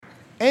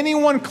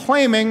Anyone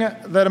claiming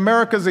that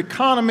America's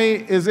economy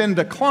is in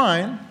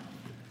decline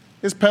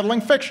is peddling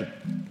fiction.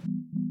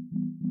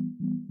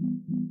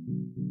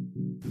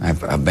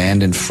 I've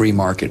abandoned free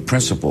market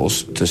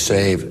principles to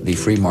save the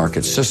free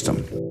market system.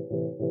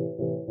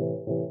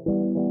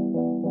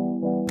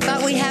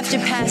 But we have to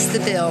pass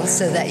the bill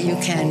so that you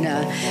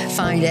can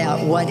find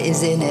out what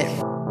is in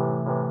it.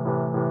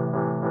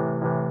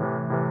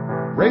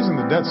 Raising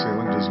the debt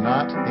ceiling does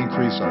not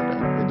increase our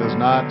debt. It does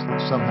not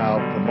somehow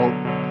promote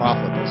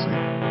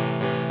profligacy.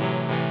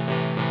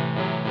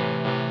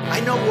 I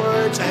know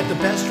words. I have the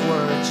best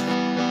words.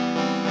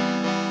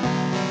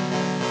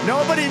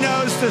 Nobody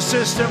knows the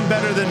system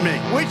better than me,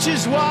 which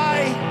is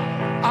why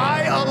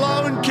I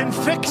alone can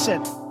fix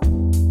it.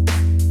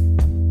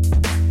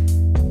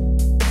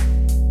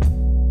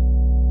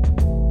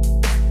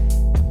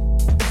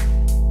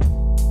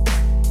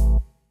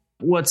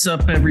 What's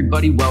up,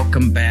 everybody?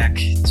 Welcome back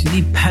to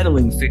the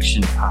Peddling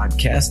Fiction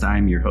Podcast.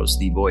 I'm your host,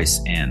 the voice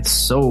and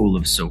soul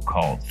of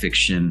so-called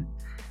fiction,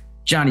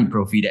 Johnny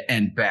Profita,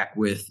 and back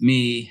with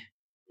me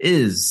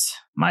is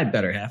my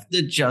better half,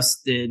 the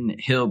Justin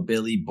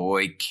Hillbilly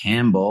Boy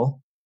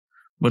Campbell.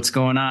 What's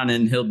going on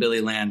in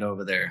Hillbilly Land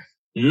over there?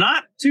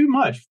 Not too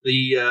much.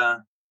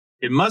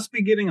 It must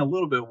be getting a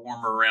little bit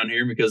warmer around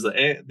here because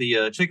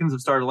the chickens have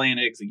started laying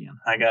eggs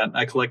again.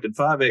 I collected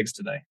 5 eggs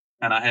today,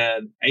 and I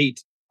had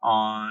 8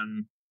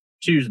 on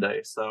Tuesday,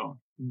 so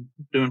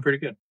doing pretty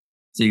good.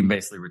 So you can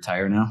basically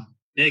retire now?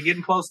 Yeah,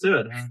 getting close to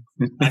it.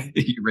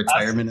 Your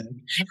retirement.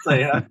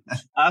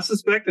 I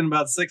suspect in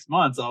about 6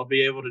 months I'll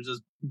be able to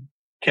just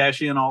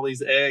cash in all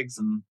these eggs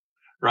and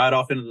ride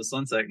off into the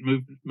sunset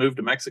and move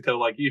to Mexico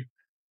like you.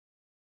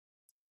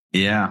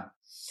 Yeah.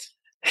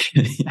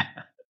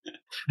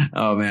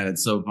 Oh man,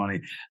 it's so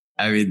funny.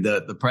 I mean,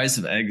 the price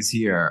of eggs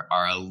here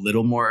are a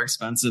little more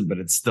expensive, but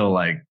it's still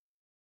like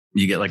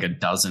you get like a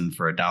dozen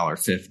for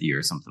 $1.50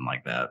 or something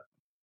like that.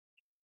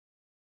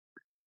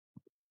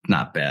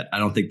 Not bad. I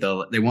don't think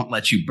they won't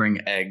let you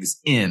bring eggs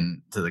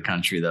in to the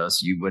country though,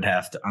 so you would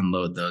have to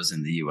unload those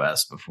in the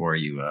U.S. before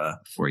you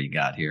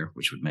got here,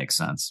 which would make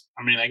sense.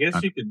 I mean, I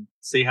guess you could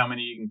see how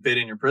many you can fit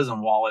in your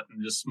prison wallet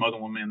and just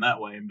smuggle them in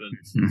that way. But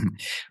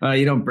well,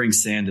 you don't bring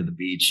sand to the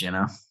beach, you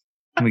know.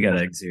 We got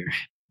eggs here.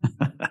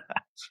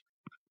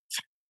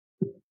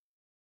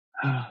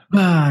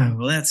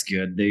 Well, that's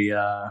good.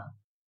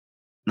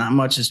 Not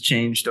much has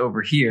changed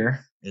over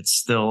here. It's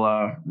still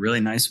really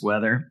nice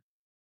weather,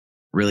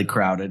 really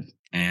crowded,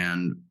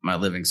 and my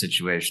living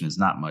situation is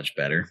not much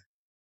better.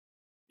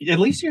 At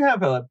least you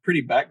have a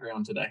pretty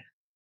background today.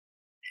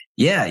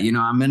 Yeah, you know,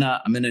 I'm in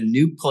a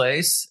new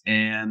place,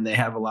 and they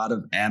have a lot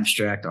of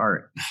abstract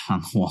art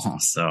on the wall.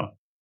 So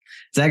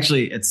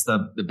it's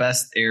the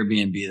best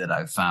Airbnb that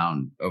I've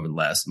found over the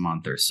last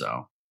month or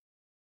so.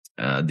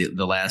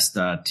 The last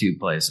 2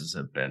 places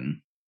have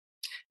been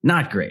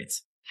not great.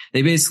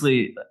 They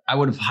basically, I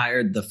would have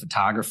hired the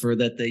photographer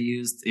that they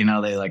used. You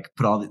know,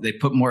 they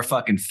put more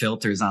fucking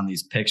filters on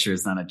these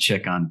pictures than a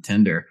chick on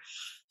Tinder.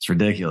 It's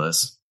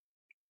ridiculous.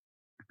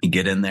 You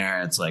get in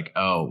there, it's like,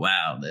 oh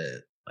wow,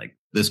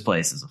 this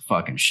place is a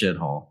fucking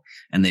shithole,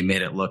 and they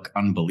made it look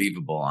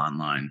unbelievable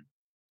online.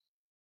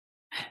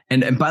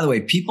 And by the way,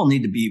 people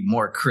need to be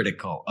more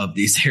critical of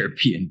these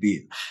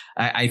Airbnb.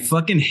 I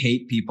fucking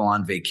hate people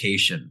on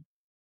vacation.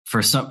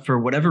 For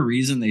whatever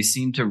reason, they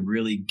seem to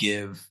really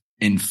give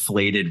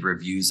inflated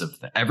reviews of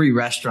every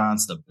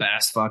restaurant's the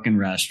best fucking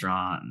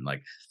restaurant, and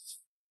like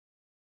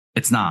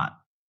it's not.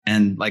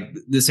 And like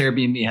this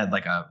Airbnb had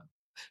like a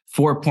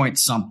 4 point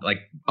something,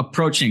 like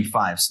approaching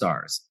 5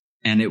 stars,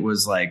 and it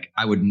was like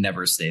I would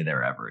never stay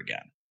there ever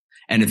again.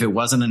 And if it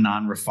wasn't a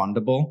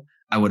non-refundable,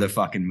 I would have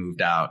fucking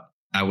moved out.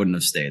 I wouldn't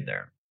have stayed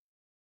there.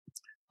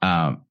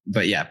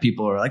 But yeah,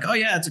 people are like, oh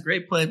yeah, it's a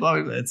great place,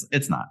 blah, blah, blah.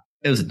 It's not.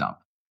 It was a dump.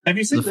 Have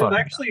you seen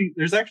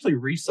there's actually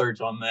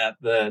research on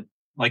that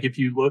like if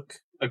you look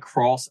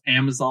across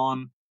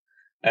Amazon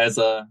as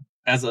a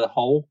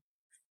whole,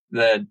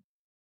 that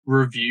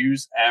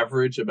reviews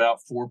average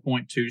about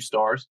 4.2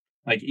 stars.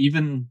 Like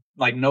even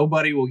like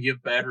nobody will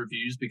give bad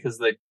reviews because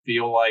they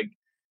feel like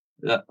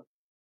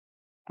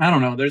I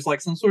don't know. There's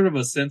like some sort of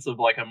a sense of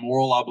like a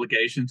moral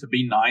obligation to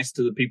be nice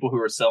to the people who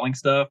are selling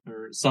stuff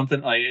or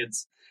something. Like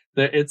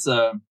I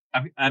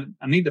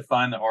need to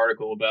find the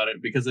article about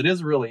it because it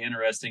is really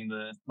interesting.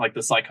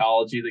 The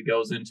psychology that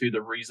goes into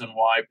the reason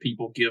why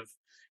people give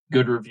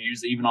good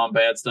reviews even on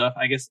bad stuff.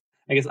 I guess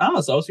I'm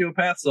a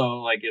sociopath, so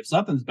like if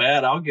something's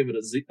bad, I'll give it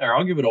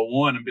I'll give it a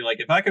 1 and be like,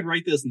 if I could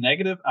rate this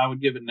negative, I would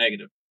give it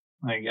negative.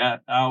 Like I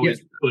always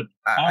put.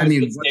 What's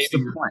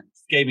the point?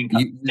 Scathing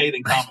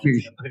comments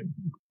in there.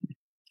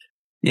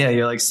 Yeah,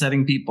 you're like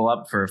setting people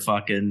up for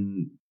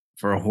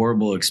a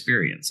horrible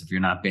experience if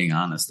you're not being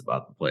honest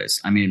about the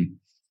place. I mean,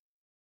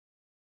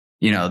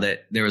 you know,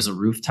 that there was a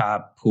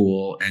rooftop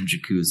pool and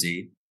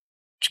jacuzzi.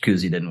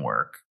 Jacuzzi didn't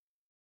work.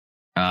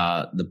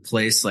 The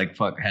place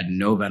had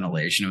no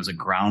ventilation. It was a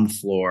ground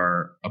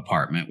floor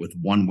apartment with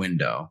 1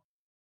 window.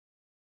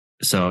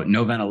 So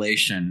no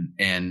ventilation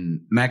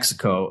in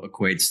Mexico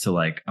equates to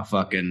like a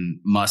fucking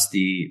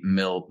musty,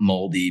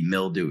 moldy,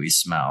 mildewy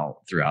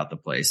smell throughout the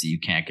place that you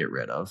can't get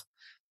rid of.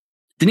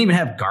 Didn't even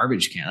have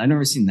garbage cans. I've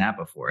never seen that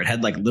before. It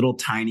had like little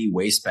tiny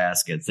waste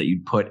baskets that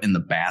you'd put in the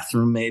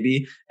bathroom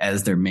maybe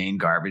as their main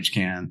garbage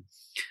can.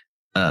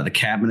 The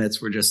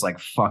cabinets were just like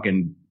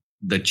fucking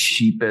the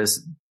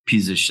cheapest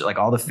piece of shit. Like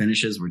all the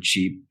finishes were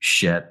cheap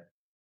shit.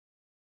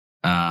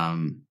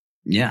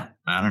 Yeah,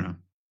 I don't know.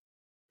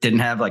 Didn't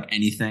have like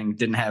anything,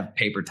 didn't have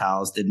paper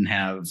towels, didn't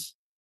have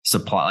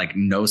supply, like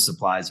no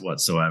supplies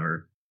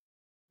whatsoever.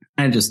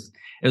 And it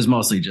was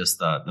mostly just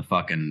the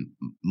fucking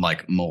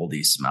like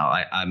moldy smell.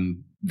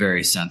 I'm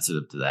very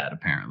sensitive to that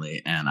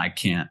apparently. And I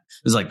can't,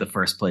 it was like the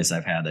first place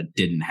I've had that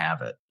didn't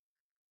have it.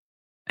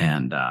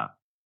 And,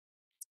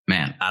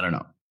 man, I don't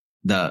know.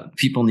 The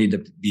people need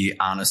to be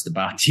honest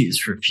about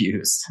these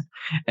reviews.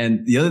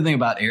 And the other thing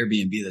about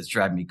Airbnb that's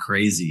driving me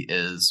crazy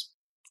is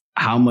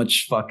how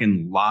much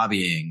fucking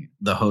lobbying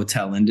the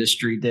hotel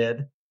industry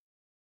did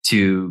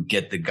to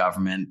get the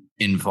government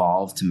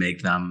involved to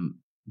make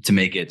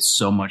it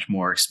so much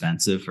more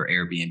expensive for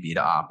Airbnb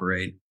to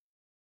operate.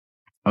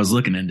 I was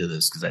looking into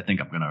this because I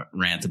think I'm going to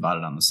rant about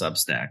it on the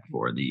Substack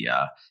for the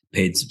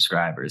paid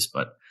subscribers,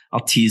 but I'll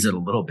tease it a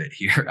little bit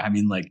here. I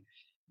mean, like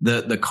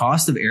the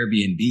cost of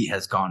Airbnb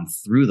has gone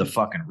through the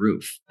fucking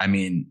roof. I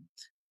mean,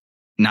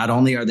 not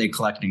only are they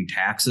collecting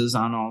taxes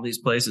on all these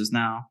places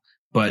now,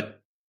 but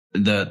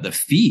the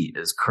fee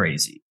is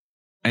crazy.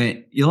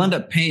 And you'll end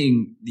up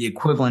paying the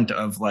equivalent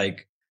of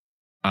like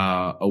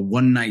a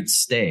one night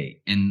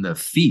stay in the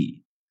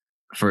fee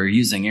for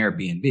using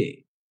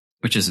Airbnb,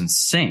 which is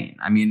insane.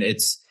 I mean,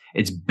 it's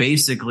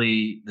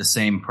basically the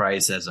same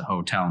price as a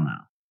hotel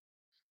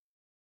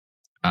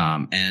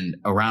now. And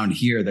around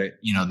here that,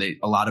 you know,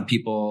 a lot of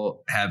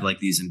people have like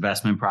these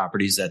investment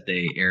properties that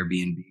they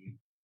Airbnb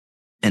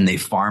and they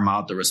farm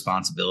out the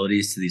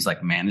responsibilities to these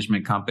like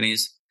management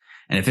companies.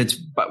 And if it's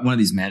one of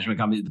these management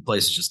companies, the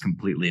place is just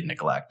completely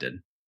neglected.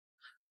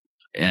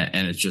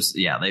 And it's just,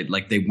 yeah,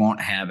 they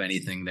won't have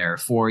anything there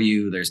for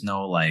you. There's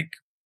no like,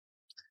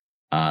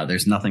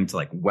 there's nothing to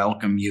like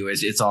welcome you.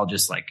 It's all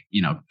just like,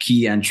 you know,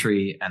 key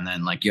entry. And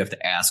then like, you have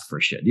to ask for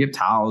shit. You have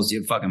towels, you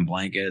have fucking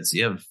blankets,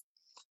 you have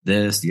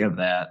this, you have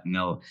that. And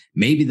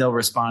maybe they'll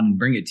respond and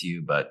bring it to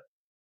you. But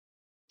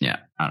yeah,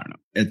 I don't know.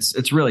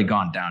 It's really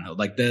gone downhill.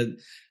 Like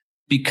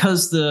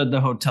because the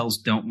hotels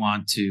don't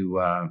want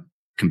to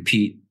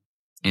compete.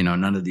 You know,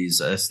 none of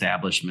these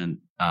establishment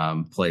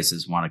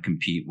places want to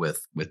compete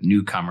with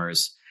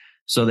newcomers.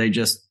 So they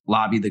just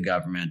lobby the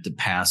government to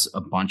pass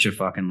a bunch of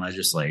fucking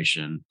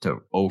legislation to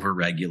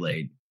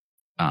overregulate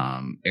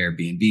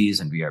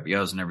Airbnbs and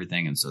VRBOs and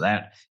everything. And so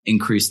that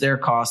increased their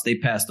costs. They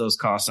passed those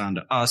costs on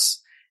to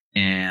us.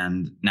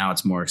 And now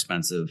it's more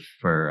expensive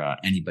for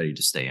anybody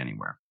to stay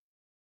anywhere.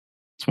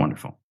 It's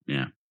wonderful.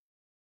 Yeah.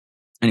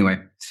 Anyway,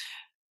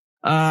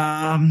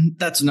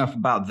 that's enough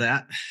about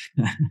that.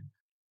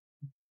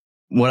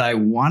 What I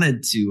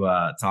wanted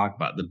to talk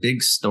about, the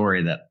big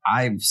story that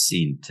I've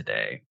seen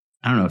today.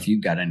 I don't know if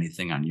you've got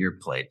anything on your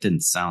plate.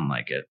 Didn't sound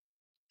like it.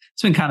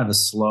 It's been kind of a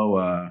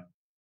slow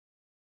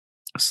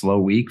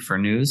week for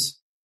news.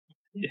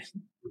 Yeah.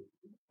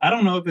 I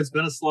don't know if it's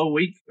been a slow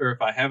week or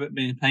if I haven't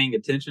been paying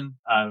attention.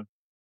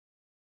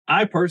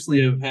 I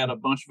personally have had a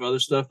bunch of other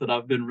stuff that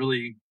I've been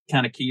really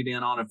kind of keyed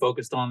in on and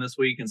focused on this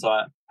week, and so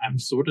I'm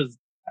sort of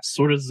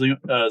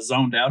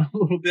zoned out a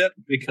little bit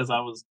because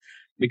I was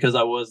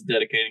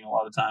dedicating a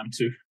lot of time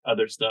to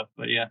other stuff.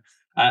 But yeah,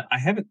 I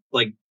haven't,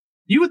 like,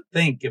 you would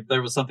think if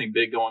there was something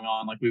big going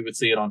on, like we would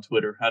see it on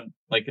Twitter.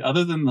 Like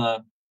other than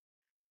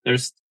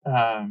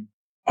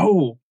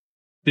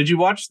did you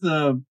watch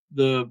the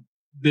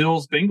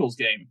Bills Bengals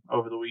game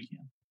over the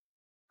weekend?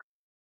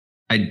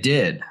 I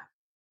did.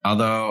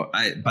 Although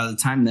by the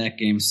time that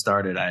game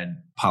started, I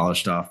had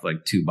polished off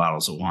like 2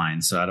 bottles of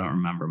wine, so I don't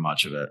remember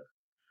much of it.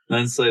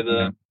 Then say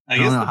I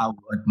don't know how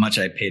much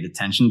I paid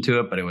attention to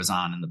it, but it was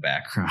on in the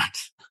background.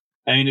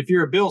 I mean, if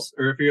you're a Bengals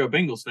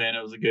fan,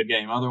 it was a good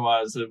game.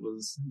 Otherwise, it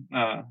was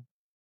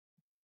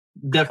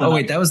definitely. Oh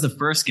wait, that was the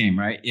first game,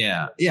 right?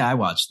 Yeah, I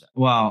watched that.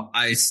 Well,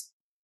 I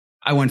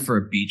went for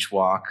a beach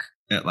walk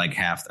at like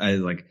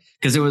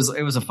because it was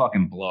a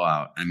fucking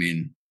blowout. I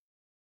mean,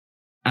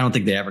 I don't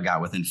think they ever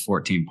got within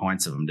 14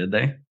 points of them, did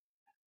they?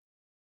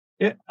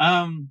 Yeah,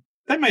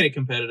 they made it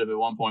competitive at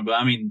one point, but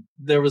I mean,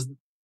 there was.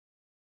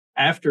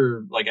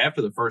 After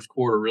the first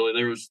quarter, really,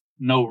 there was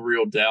no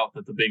real doubt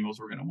that the Bengals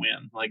were going to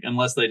win. Like,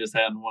 unless they just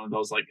had one of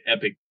those like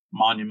epic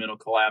monumental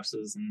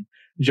collapses, and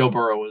Joe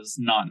Burrow is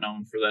not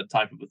known for that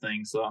type of a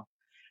thing. So,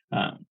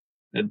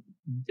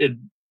 it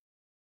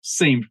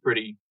seemed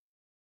pretty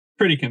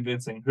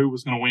convincing who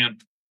was going to win.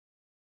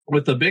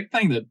 But the big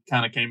thing that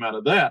kind of came out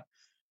of that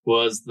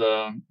was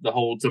the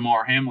whole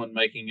Damar Hamlin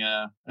making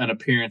an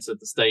appearance at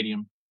the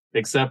stadium,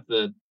 except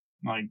that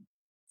like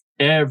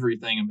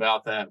everything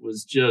about that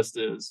was just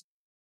as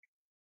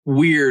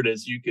weird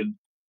as you could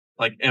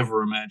like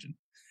ever imagine.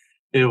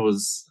 It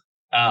was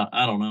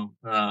I don't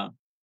know.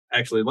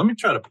 Actually, let me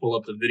try to pull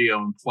up the video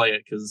and play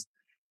it, because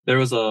there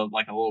was a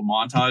little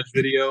montage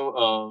video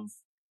of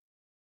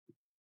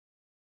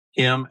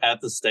him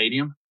at the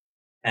stadium,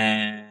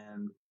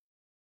 and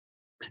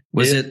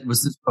was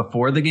this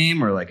before the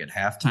game or like at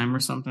halftime or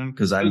something?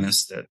 Because I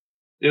missed it.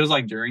 It was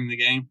like during the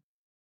game.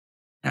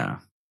 Yeah.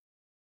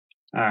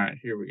 All right,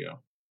 here we go.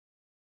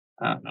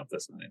 I don't know if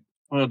that's not it.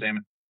 Well, damn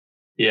it.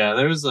 Yeah,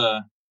 there was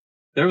a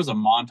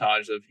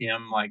montage of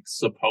him like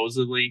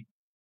supposedly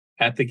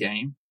at the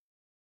game,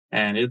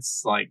 and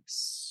it's like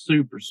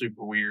super,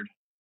 super weird.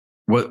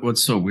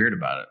 What's so weird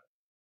about it?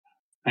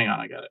 Hang on,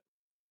 I got it.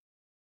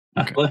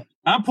 Okay.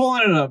 I'm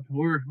pulling it up.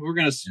 We're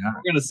gonna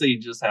see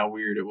just how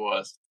weird it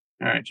was.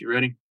 All right, you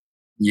ready?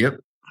 Yep.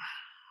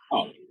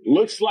 Oh,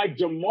 looks like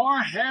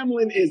Damar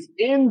Hamlin is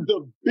in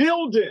the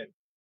building.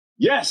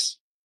 Yes,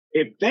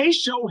 if they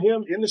show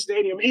him in the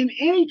stadium in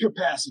any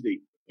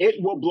capacity, it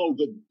will blow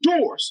the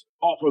doors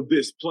off of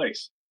this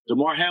place.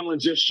 Damar Hamlin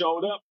just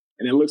showed up,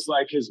 and it looks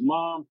like his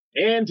mom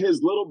and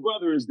his little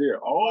brother is there.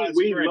 Oh,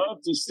 we love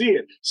to see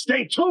it.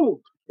 Stay tuned.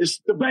 It's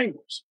the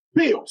Bengals.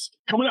 Bills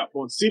coming up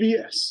on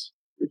CBS.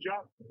 Good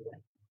job.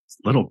 His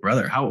little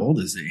brother, how old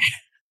is he?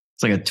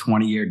 It's like a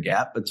 20-year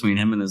gap between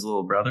him and his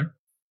little brother.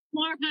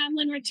 Mark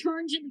Hamlin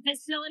returned to the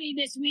facility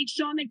this week.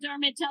 Sean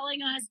McDermott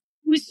telling us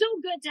it was so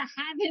good to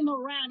have him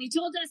around. He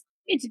told us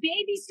it's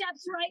baby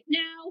steps right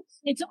now.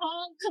 It's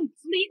all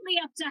completely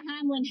up to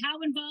Hamlin, how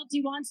involved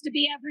he wants to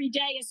be every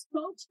day. A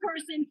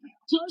spokesperson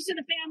close to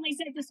the family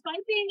said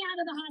despite being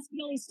out of the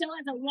hospital, he still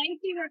has a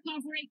lengthy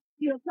recovery.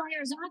 He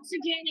requires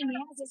oxygen and he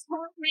has his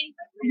heart rate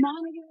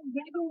monitored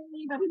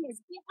regularly, but he is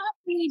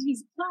upbeat.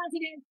 He's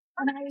positive.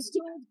 And I was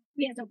told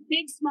he has a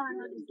big smile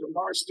on his face.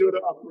 Damar stood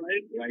up,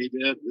 right? Yeah, he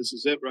did. This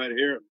is it right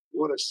here.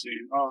 What a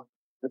scene. Oh,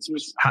 that's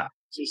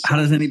how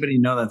does anybody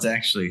know that's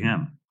actually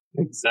him?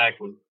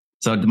 Exactly.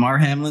 So Damar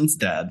Hamlin's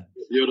dead.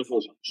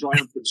 Beautiful,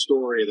 triumphant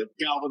story that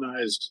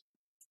galvanized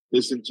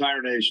this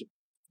entire nation.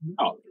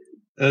 Oh,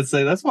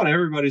 that's what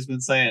everybody's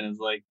been saying is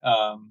like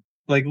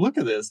look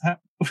at this.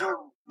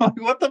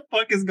 What the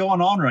fuck is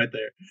going on right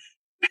there?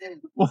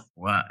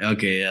 Wow.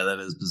 Okay, yeah, that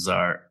is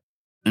bizarre.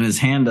 And his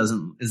hand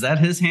is that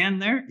his hand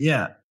there?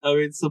 Yeah. I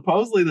mean,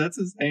 supposedly that's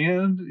his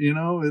hand,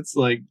 it's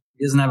like.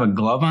 He doesn't have a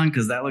glove on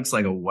because that looks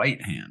like a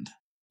white hand.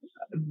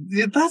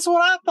 That's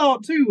what I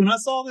thought too. When I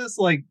saw this,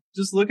 like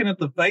just looking at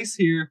the face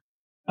here,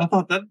 I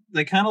thought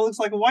that kind of looks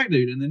like a white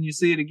dude. And then you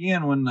see it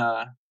again when,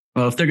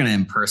 well, if they're going to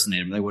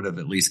impersonate him, they would have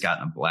at least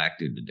gotten a black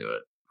dude to do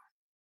it.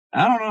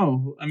 I don't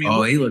know. I mean,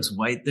 he looks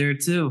white there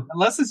too.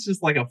 Unless it's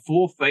just like a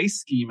full face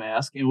ski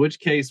mask, in which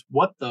case,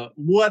 what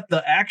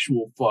the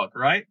actual fuck,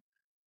 right?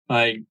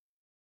 Like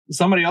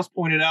somebody else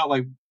pointed out,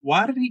 like,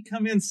 why did he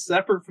come in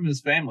separate from his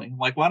family?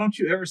 Like, why don't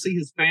you ever see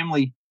his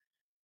family,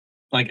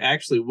 like,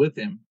 actually with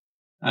him?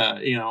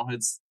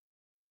 It's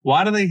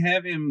why do they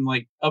have him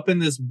like up in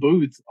this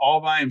booth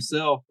all by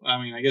himself?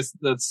 I mean, I guess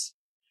that's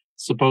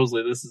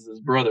supposedly this is his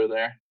brother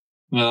there.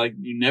 But, like,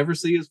 you never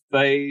see his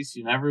face.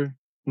 You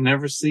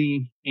never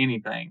see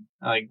anything.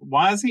 Like,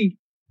 why is he?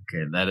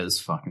 Okay, that is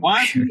fucking.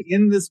 Why weird. is he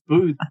in this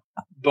booth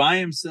by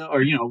himself,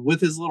 or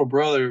with his little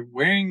brother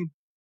wearing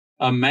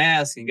a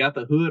mask and got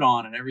the hood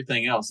on and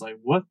everything else? Like,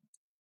 what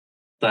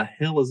the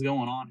hell is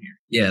going on here?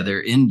 Yeah,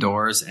 they're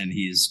indoors and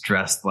he's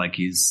dressed like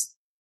he's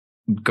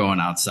going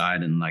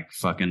outside in like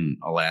fucking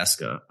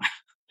Alaska.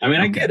 I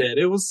mean, okay. I get it.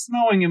 It was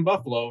snowing in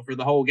Buffalo for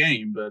the whole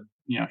game, but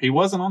he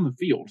wasn't on the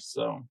field,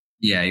 so.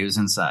 Yeah, he was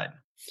inside.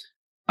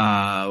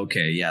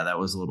 Okay, yeah, that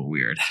was a little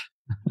weird.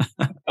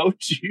 Oh,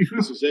 geez.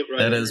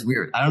 That is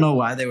weird. I don't know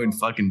why they would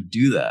fucking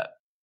do that.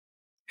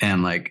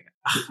 And like,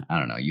 I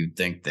don't know, you'd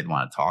think they'd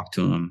want to talk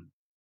to him.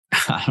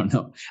 I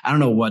don't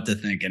know what to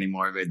think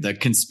anymore. But the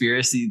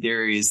conspiracy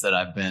theories that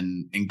I've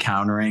been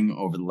encountering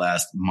over the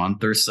last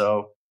month or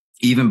so,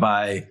 even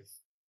by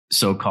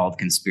so-called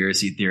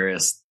conspiracy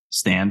theorist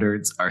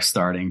standards, are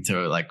starting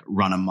to like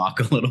run amok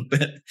a little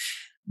bit.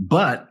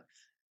 But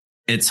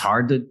it's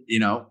hard to,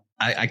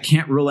 I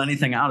can't rule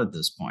anything out at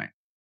this point.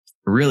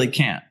 I really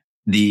can't.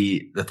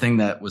 The thing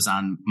that was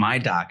on my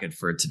docket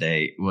for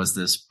today was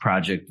this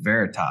Project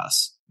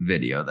Veritas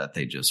video that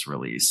they just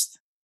released.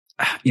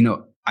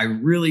 I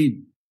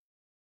really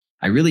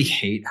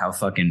hate how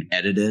fucking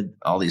edited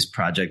all these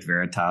Project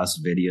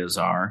Veritas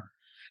videos are.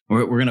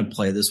 We're going to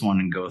play this one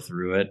and go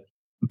through it,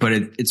 but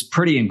it's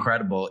pretty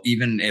incredible,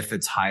 even if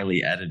it's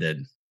highly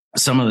edited,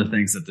 some of the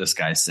things that this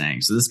guy's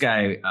saying. So this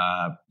guy,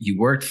 he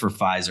worked for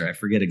Pfizer. I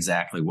forget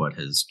exactly what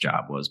his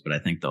job was, but I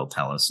think they'll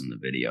tell us in the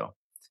video.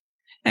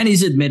 And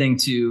he's admitting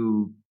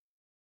to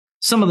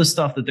some of the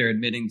stuff that they're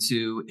admitting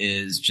to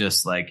is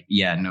just like,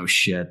 yeah, no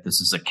shit.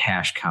 This is a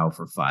cash cow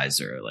for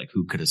Pfizer. Like,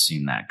 who could have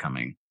seen that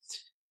coming?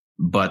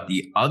 But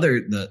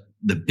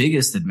the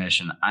biggest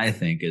admission, I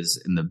think, is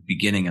in the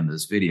beginning of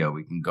this video.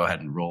 We can go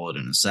ahead and roll it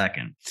in a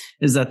second.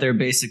 Is that they're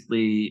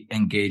basically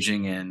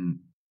engaging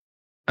in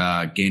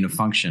gain of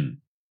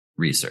function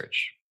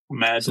research.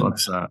 Imagine.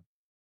 So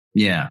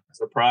yeah.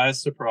 Surprise,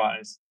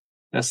 surprise.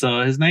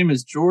 So his name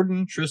is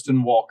Jordan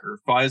Tristan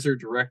Walker, Pfizer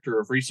Director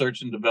of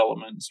Research and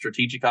Development,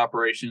 Strategic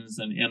Operations,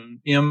 and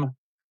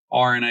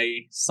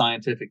mRNA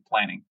Scientific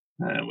Planning.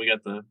 We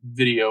got the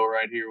video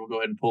right here. We'll go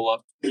ahead and pull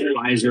up.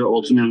 Pfizer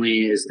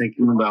ultimately is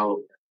thinking about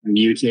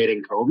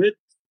mutating COVID.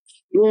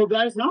 Well,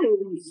 that's not what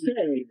we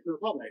say to the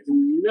public.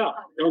 No,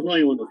 don't tell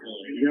anyone to tell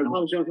you. You gotta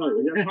publish your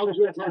phone. You gotta publish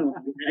your phone.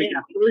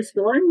 We're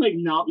storing, like,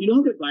 now, you know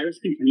how the virus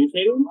keeps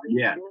mutating?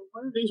 Yeah.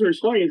 One of the things we're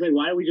storing is, like,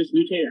 why don't we just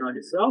mutate it on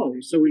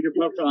ourselves so we can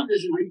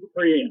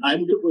create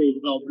unbelievably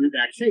developed new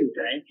vaccines,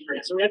 right?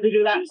 So we have to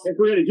do that. If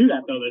we're going to do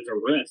that, though, there's a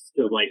risk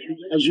of, like,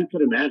 as you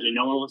could imagine,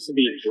 no one wants to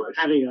be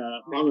having a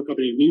pharma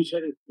company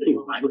mutate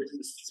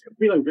viruses.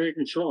 Be, like, very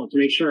controlled to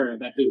make sure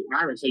that the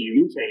virus that you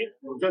mutate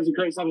doesn't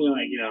create something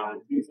like, you know,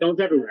 stones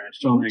everywhere.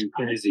 Something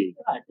crazy.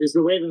 It's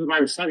the way that the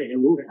virus studied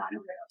and moving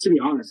on. To be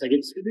honest, like,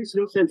 it makes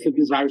no sense that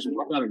this virus would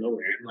come out of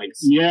nowhere. Like,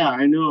 yeah,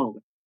 I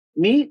know.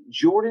 Meet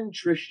Jordan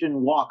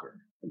Tristan Walker,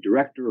 the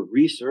Director of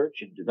Research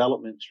and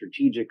Development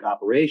Strategic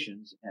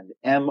Operations and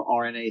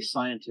mRNA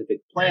Scientific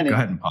Planning. Go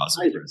ahead and pause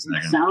it for a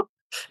second.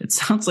 It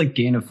sounds like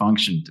gain of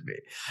function to me.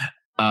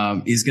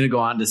 He's going to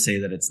go on to say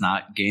that it's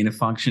not gain of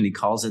function. He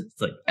calls it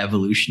like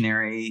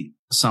evolutionary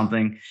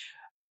something.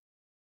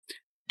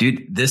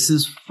 Dude, this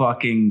is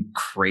fucking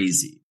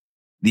crazy.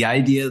 The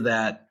idea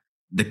that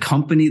the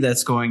company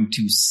that's going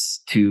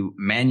to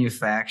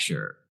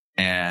manufacture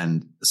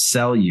and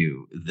sell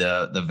you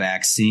the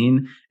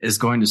vaccine is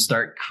going to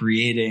start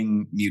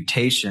creating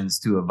mutations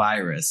to a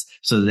virus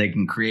so that they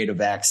can create a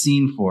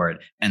vaccine for it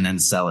and then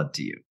sell it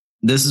to you.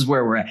 This is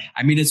where we're at.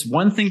 I mean, it's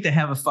one thing to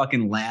have a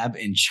fucking lab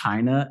in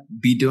China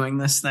be doing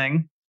this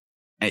thing,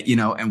 you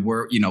know, and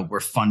we're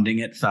funding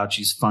it.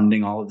 Fauci's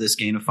funding all of this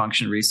gain of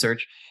function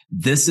research.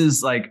 This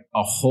is like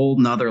a whole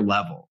nother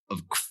level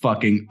of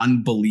fucking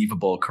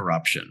unbelievable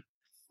corruption.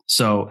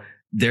 So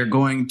they're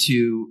going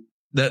to,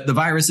 the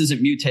virus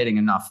isn't mutating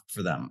enough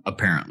for them,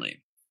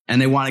 apparently.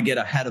 And they want to get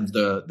ahead of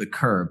the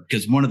curve,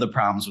 because one of the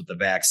problems with the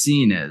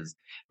vaccine is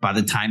by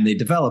the time they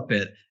develop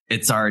it,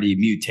 it's already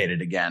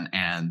mutated again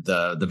and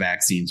the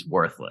vaccine's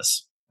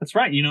worthless. That's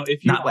right. You know,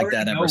 if you not like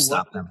that ever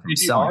stopped them from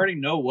selling. You already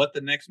know what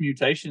the next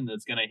mutation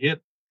that's going to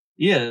hit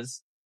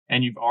is,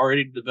 and you've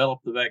already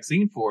developed the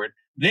vaccine for it,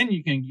 then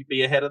you can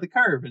be ahead of the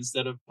curve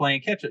instead of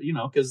playing catch up, you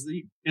know, because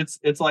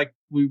it's like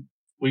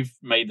we've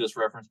made this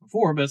reference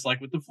before, but it's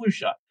like with the flu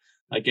shot.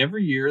 Like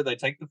every year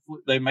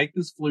they make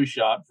this flu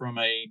shot from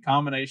a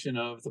combination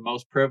of the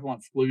most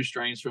prevalent flu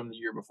strains from the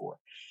year before.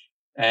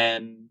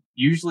 And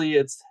usually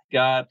it's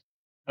got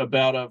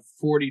about a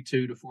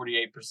 42 to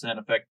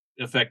 48%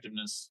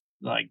 effectiveness,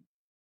 like,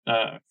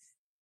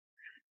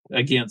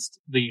 against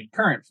the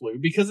current flu,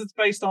 because it's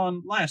based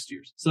on last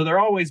year's. So they're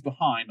always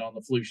behind on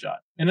the flu shot.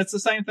 And it's the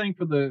same thing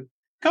for the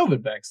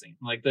COVID vaccine.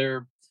 Like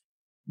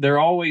they're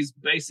always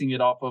basing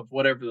it off of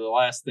whatever the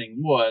last thing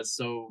was.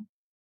 So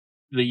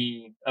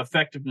the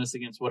effectiveness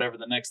against whatever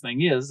the next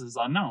thing is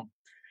unknown.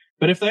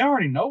 But if they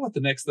already know what the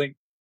next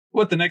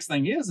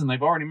thing is, and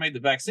they've already made the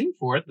vaccine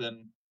for it,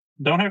 then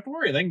don't have to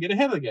worry. They can get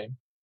ahead of the game.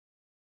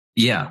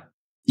 Yeah.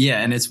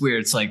 Yeah. And it's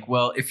weird. It's like,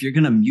 well, if you're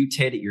going to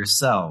mutate it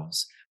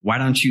yourselves, why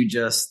don't you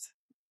just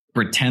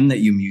pretend that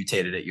you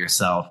mutated it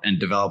yourself and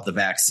develop the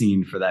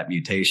vaccine for that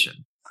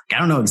mutation? Like, I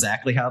don't know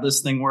exactly how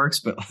this thing works,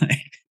 but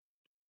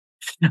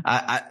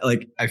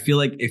I feel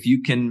like if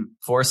you can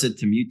force it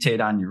to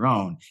mutate on your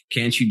own,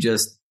 can't you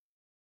just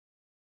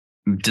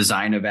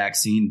design a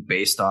vaccine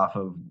based off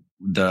of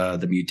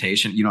the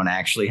mutation? You don't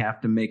actually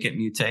have to make it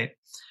mutate.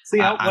 See,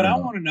 what I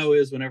want to know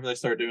is, whenever they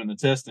start doing the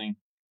testing,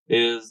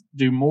 is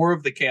do more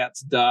of the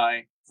cats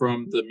die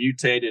from the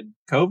mutated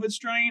COVID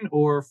strain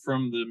or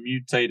from the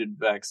mutated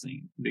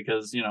vaccine?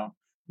 Because, you know,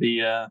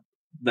 the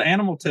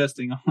animal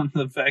testing on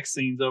the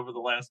vaccines over the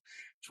last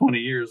 20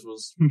 years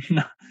was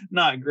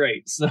not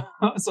great. So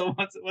what's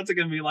it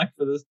going to be like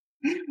for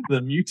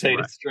the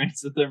mutated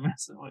strains that they're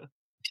messing with?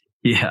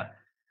 Yeah.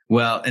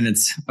 Well, and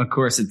it's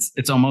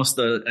almost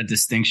a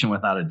distinction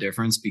without a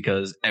difference,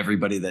 because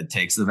everybody that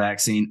takes the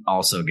vaccine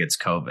also gets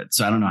COVID.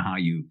 So I don't know how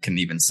you can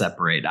even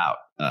separate out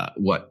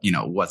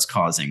what's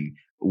causing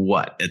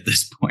what at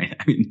this point.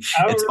 I mean,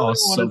 it's all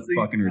so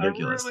fucking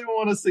ridiculous. I really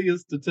want to see a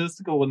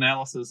statistical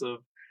analysis of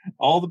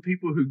all the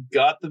people who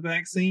got the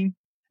vaccine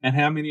and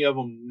how many of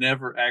them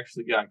never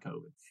actually got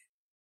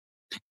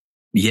COVID.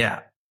 Yeah.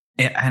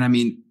 And I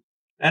mean,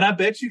 and I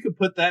bet you could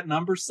put that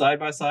number side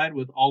by side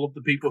with all of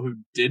the people who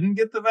didn't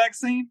get the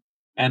vaccine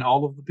and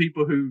all of the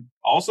people who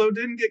also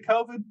didn't get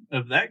COVID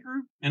of that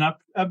group. And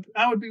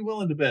I would be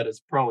willing to bet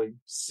it's probably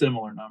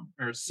similar number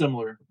or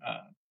similar,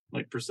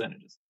 like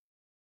percentages.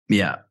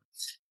 Yeah.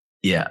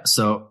 Yeah.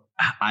 So,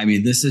 I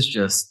mean, this is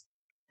just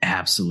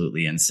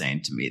absolutely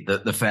insane to me.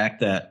 The fact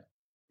that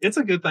it's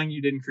a good thing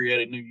you didn't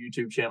create a new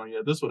YouTube channel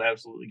yet. This would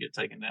absolutely get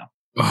taken down.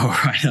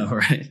 All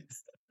right.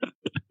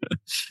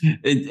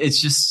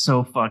 It's just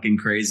so fucking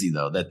crazy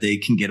though that they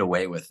can get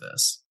away with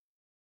this.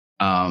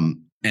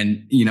 And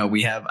you know,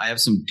 I have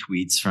some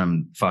tweets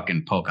from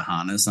fucking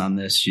Pocahontas on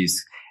this.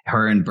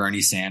 Her and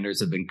Bernie Sanders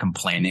have been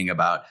complaining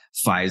about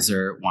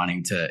Pfizer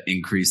wanting to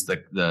increase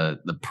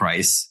the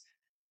price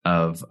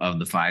of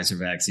the Pfizer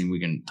vaccine. We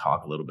can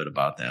talk a little bit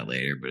about that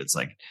later, but it's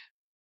like,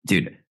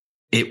 dude,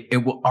 it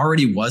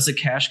already was a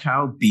cash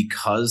cow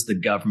because the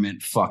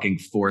government fucking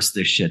forced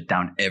this shit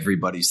down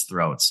everybody's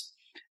throats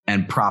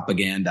and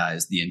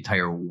propagandized the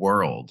entire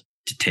world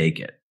to take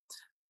it.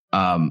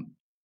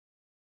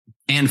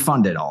 And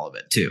funded all of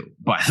it too,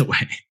 by the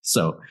way.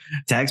 So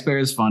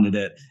taxpayers funded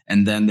it,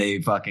 and then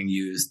they fucking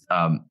used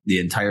the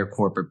entire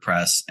corporate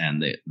press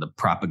and the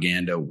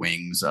propaganda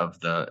wings of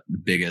the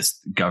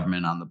biggest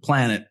government on the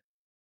planet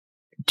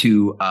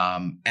to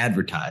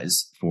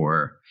advertise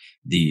for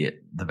the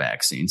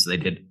vaccines. They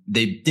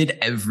did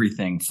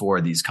everything for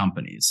these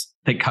companies.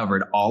 They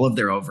covered all of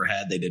their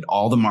overhead. They did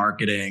all the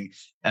marketing.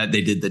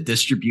 They did the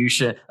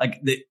distribution.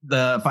 Like the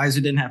Pfizer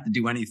didn't have to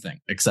do anything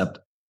except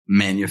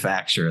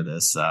manufacture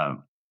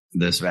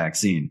this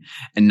vaccine,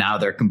 and now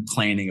they're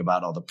complaining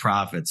about all the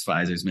profits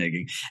Pfizer's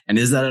making. And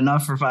is that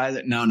enough for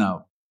Pfizer?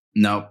 No.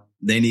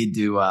 They need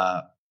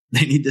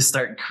to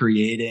start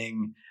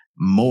creating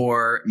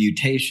more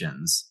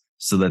mutations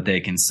so that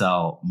they can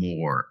sell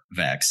more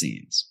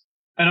vaccines.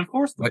 And of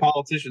course, the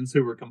politicians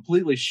who were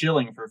completely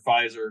shilling for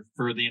Pfizer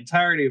for the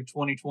entirety of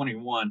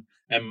 2021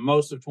 and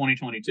most of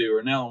 2022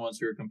 are now the ones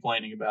who are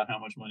complaining about how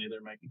much money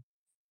they're making.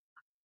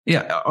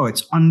 Yeah. Oh,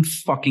 it's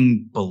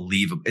unfucking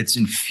believable. It's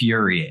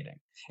infuriating.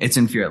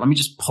 Let me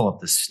just pull up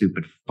this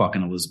stupid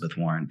fucking Elizabeth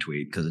Warren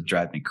tweet because it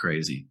drives me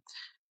crazy.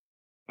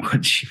 What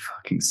did she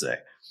fucking say?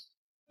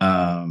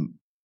 Well,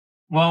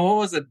 what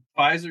was it?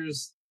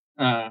 Pfizer's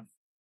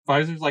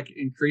like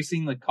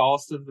increasing the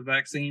cost of the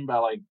vaccine by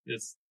like,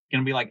 it's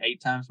going to be like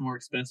 8 times more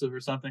expensive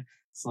or something.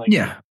 It's like,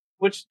 yeah,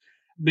 which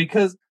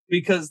because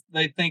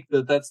they think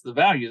that that's the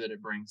value that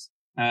it brings.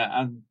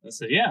 I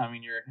said, yeah, I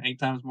mean, you're 8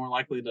 times more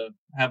likely to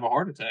have a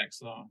heart attack.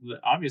 So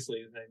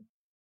obviously they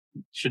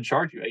should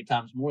charge you 8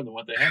 times more than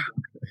what they have.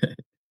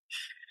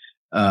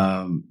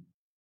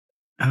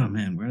 Oh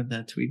man, where did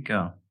that tweet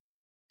go?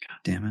 God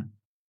damn it.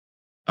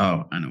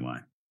 Oh, I know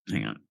why.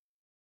 Hang on.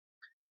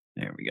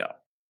 There we go.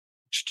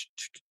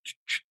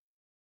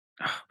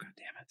 Oh, God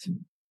damn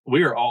it.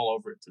 We are all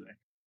over it today.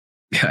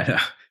 Yeah,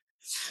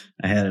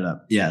 I had it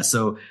up. Yeah.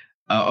 So,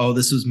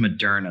 this was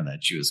Moderna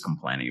that she was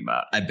complaining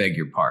about. I beg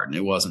your pardon.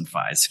 It wasn't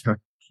Pfizer.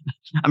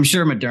 I'm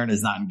sure Moderna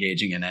is not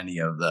engaging in any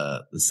of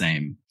the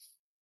same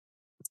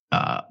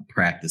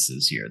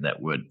practices here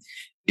that would,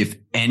 if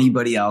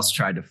anybody else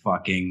tried to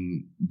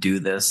fucking do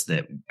this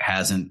that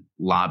hasn't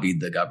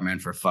lobbied the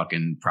government for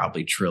fucking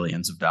probably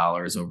trillions of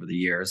dollars over the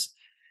years,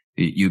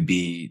 you'd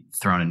be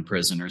thrown in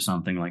prison or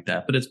something like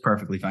that. But it's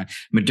perfectly fine.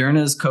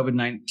 Moderna's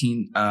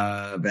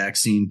COVID-19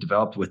 vaccine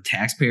developed with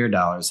taxpayer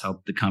dollars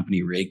helped the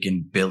company rake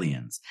in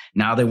billions.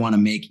 Now they want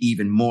to make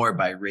even more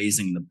by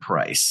raising the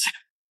price.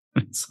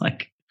 It's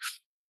like,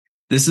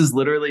 this is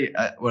literally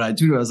what I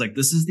do. I was like,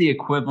 this is the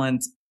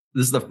equivalent.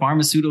 This is the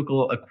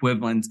pharmaceutical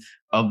equivalent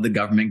of the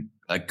government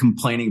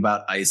complaining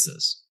about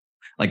ISIS.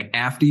 Like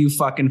after you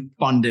fucking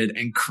funded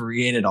and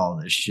created all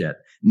this shit,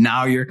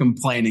 now you're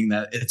complaining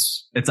that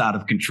it's out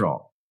of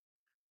control.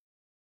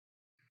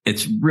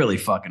 It's really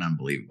fucking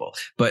unbelievable.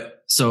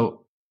 But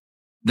so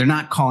they're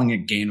not calling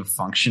it gain of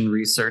function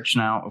research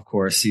now. Of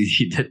course,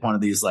 he did one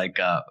of these like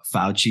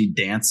Fauci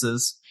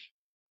dances.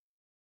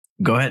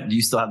 Go ahead. Do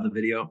you still have the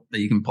video that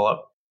you can pull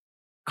up?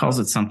 Calls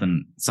it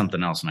something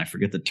else, and I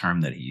forget the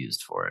term that he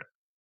used for it.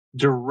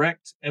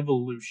 Direct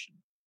evolution.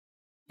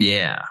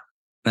 Yeah,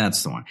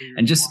 that's the one.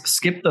 And just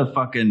skip the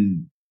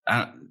fucking.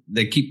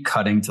 They keep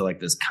cutting to like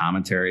this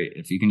commentary.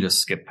 If you can just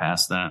skip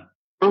past that.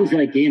 Sounds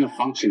like gain of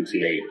function to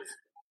me.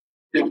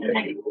 I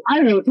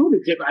don't know. It's a little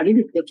bit different. I think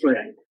it's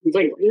different. It's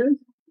like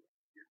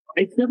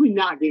it's definitely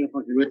not gain of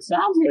function. But it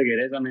sounds like it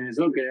is. I mean, it's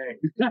okay.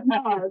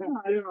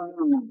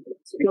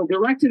 No.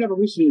 Directed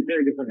evolution is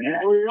very different.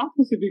 Well, you're not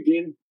supposed to do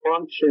gain of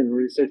function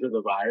research of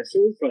the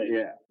viruses, but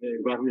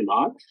definitely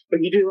not.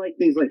 But you do like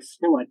these like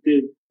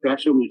selected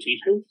special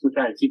mutations to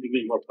try to see if you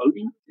can get more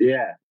potent.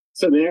 Yeah.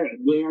 So there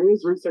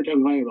is research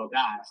ongoing about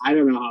that. I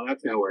don't know how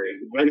that's going to work.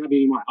 There might not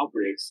be any more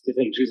outbreaks to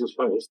take Jesus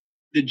first.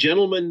 The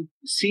gentleman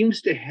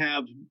seems to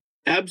have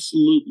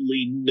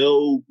absolutely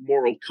no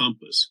moral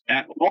compass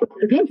at all.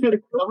 It's good for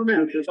the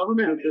government officials.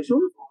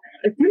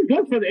 It's pretty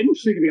good for the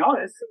industry, to be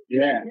honest.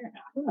 Yeah.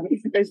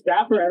 It's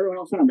bad for everyone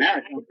else in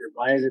America.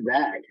 Why is it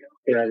bad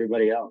for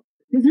everybody else?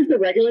 This is the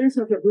regulators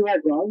have to approve our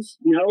drugs.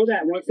 You know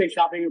that once they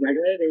stop being a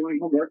regulator, they want to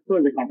come work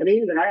for the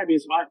company. They're not going to be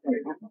smart for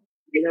the company.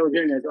 They were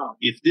doing their job.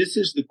 If this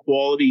is the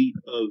quality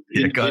of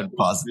go ahead and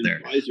pause it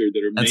there. Pfizer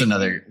That's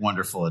another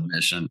wonderful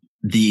admission.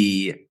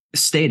 The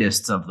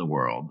statists of the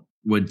world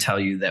would tell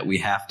you that we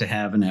have to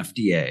have an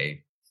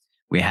FDA.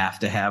 We have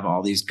to have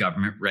all these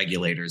government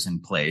regulators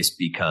in place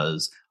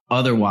because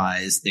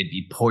otherwise they'd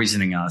be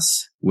poisoning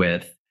us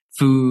with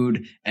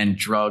food and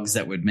drugs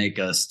that would make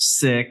us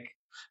sick.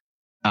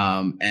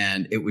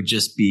 And it would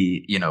just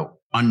be,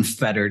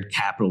 unfettered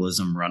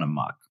capitalism run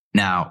amok.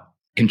 Now,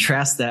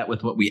 contrast that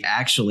with what we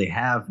actually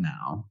have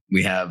now.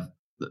 We have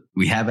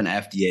an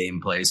FDA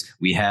in place.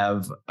 We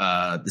have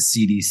the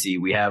CDC.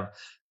 We have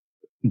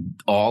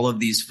all of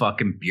these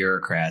fucking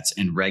bureaucrats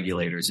and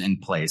regulators in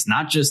place,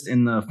 not just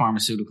in the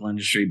pharmaceutical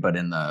industry, but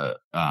in the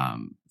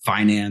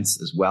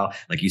finance as well.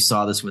 Like you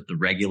saw this with the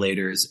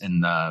regulators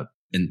in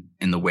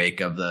the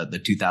wake of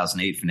the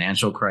 2008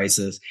 financial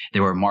crisis. They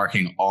were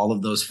marking all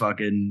of those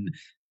fucking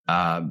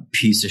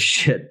piece of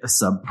shit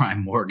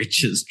subprime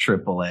mortgages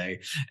AAA,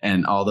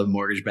 and all the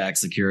mortgage-backed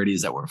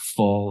securities that were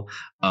full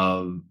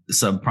of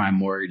subprime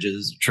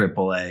mortgages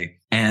AAA.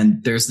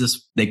 And there's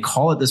this, they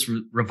call it this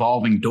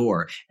revolving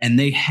door, and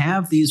they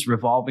have these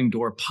revolving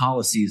door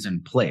policies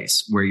in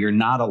place where you're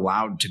not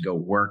allowed to go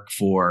work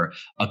for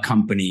a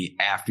company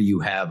after you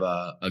have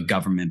a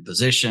government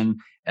position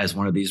as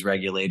one of these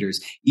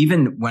regulators.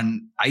 Even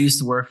when I used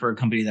to work for a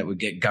company that would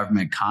get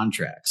government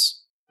contracts,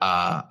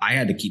 I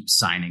had to keep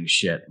signing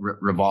shit,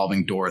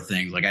 revolving door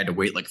things. Like I had to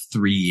wait like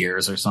 3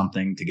 years or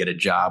something to get a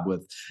job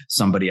with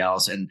somebody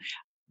else. And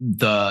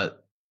the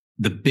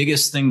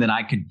biggest thing that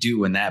I could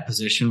do in that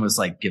position was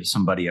like give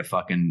somebody a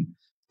fucking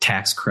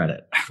tax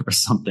credit or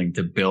something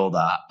to build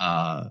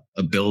a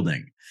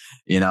building.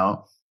 You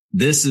know,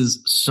 this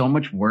is so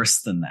much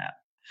worse than that.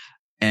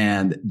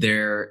 And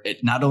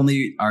not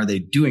only are they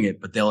doing it,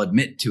 but they'll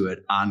admit to it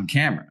on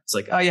camera. It's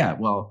like, oh yeah,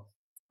 well,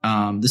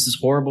 this is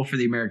horrible for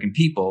the American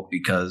people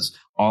because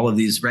all of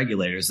these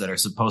regulators that are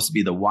supposed to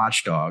be the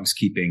watchdogs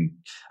keeping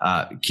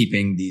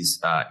these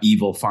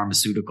evil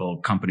pharmaceutical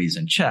companies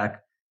in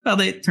check. Well,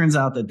 it turns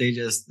out that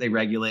they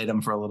regulate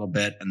them for a little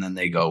bit and then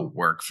they go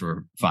work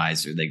for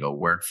Pfizer. They go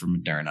work for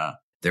Moderna.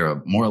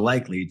 They're more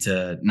likely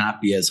to not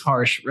be as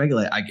harsh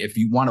regulate. If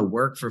you want to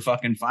work for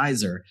fucking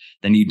Pfizer,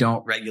 then you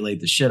don't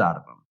regulate the shit out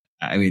of them.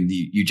 I mean,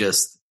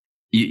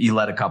 you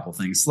let a couple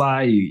things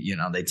slide, you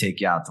know, they take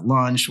you out to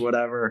lunch,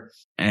 whatever,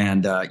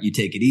 and you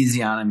take it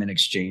easy on them in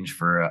exchange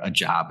for a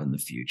job in the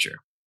future.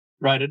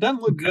 Right. It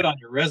doesn't look good on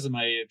your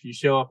resume if you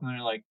show up and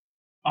they're like,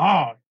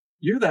 oh,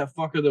 you're that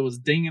fucker that was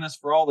dinging us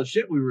for all the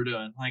shit we were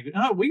doing. Like,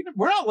 oh,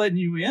 we're not letting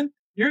you in.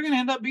 You're going to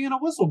end up being a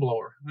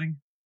whistleblower. Like,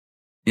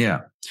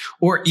 yeah.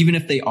 Or even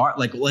if they are,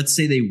 like, let's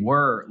say they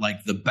were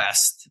like the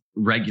best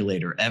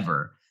regulator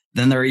ever,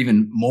 then they're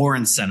even more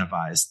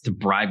incentivized to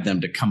bribe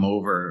them to come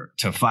over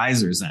to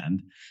Pfizer's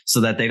end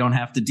so that they don't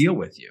have to deal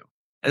with you.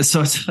 And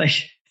so it's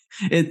like,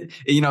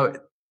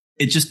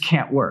 it just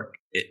can't work.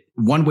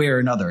 One way or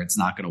another, it's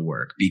not going to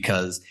work,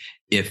 because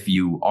if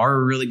you are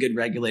a really good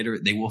regulator,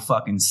 they will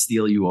fucking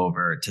steal you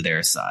over to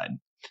their side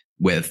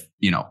with,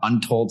 you know,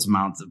 untold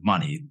amounts of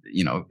money.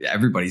 You know,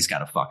 everybody's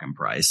got a fucking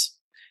price.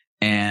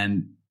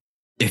 And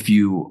if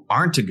you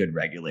aren't a good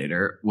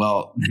regulator,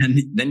 well,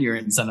 then you're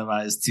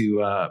incentivized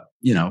to,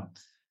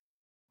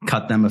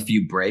 cut them a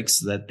few breaks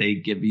so that they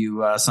give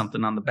you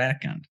something on the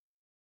back end.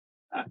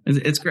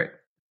 It's great.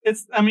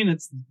 It's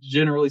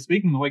generally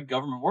speaking, the way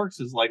government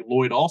works is like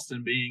Lloyd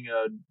Austin being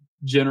a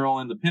general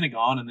in the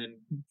Pentagon and then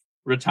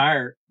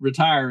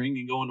retiring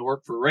and going to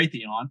work for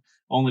Raytheon,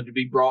 only to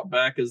be brought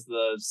back as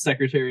the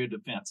Secretary of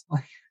Defense.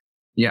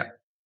 Yeah.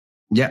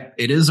 Yeah,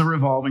 it is a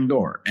revolving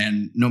door.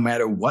 And no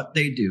matter what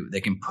they do, they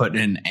can put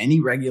in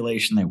any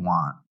regulation they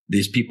want.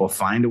 These people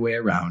find a way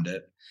around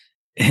it.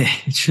 It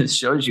just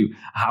shows you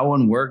how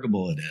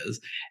unworkable it is.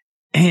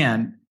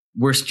 And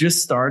we're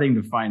just starting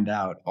to find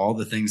out all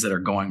the things that are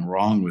going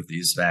wrong with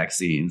these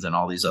vaccines and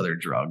all these other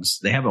drugs.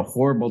 They have a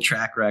horrible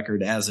track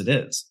record as it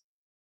is.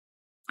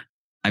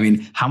 I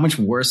mean, how much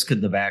worse could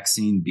the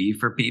vaccine be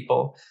for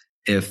people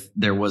if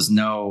there was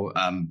no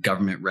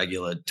government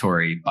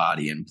regulatory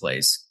body in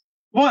place?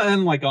 Well,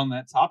 and like on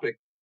that topic,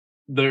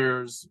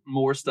 there's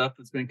more stuff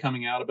that's been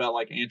coming out about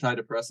like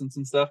antidepressants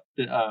and stuff.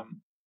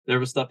 There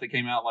was stuff that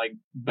came out like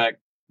back,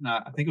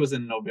 I think it was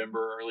in November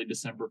or early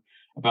December,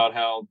 about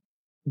how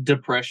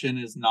depression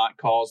is not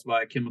caused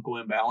by a chemical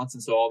imbalance.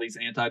 And so all these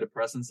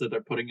antidepressants that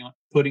they're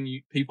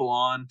putting people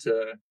on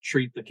to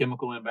treat the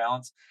chemical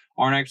imbalance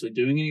aren't actually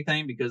doing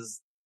anything,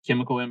 because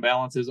chemical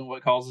imbalance isn't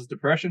what causes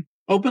depression.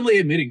 Openly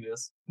admitting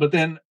this, but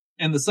then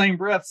in the same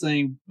breath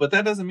saying, but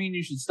that doesn't mean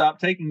you should stop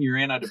taking your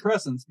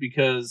antidepressants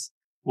because,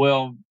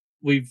 well,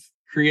 we've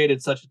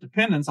created such a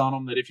dependence on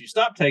them that if you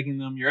stop taking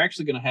them, you're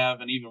actually going to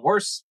have an even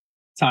worse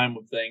time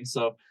with things.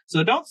 So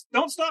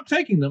don't stop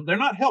taking them. They're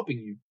not helping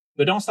you,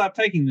 but don't stop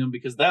taking them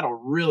because that'll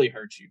really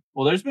hurt you.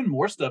 Well, there's been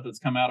more stuff that's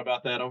come out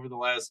about that over the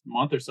last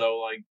month or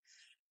so.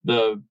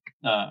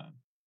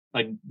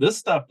 Like this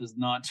stuff does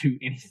not do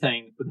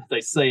anything that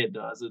they say it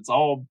does. It's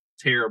all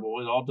terrible.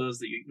 It all does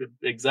the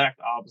exact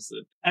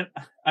opposite. And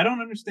I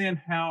don't understand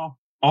how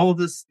all of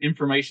this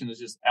information is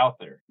just out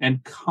there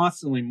and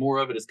constantly more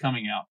of it is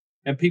coming out.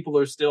 And people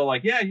are still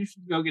like, yeah, you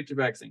should go get your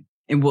vaccine.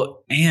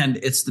 And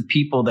it's the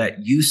people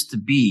that used to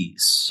be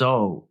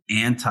so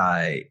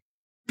anti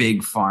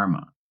big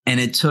pharma. And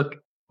it took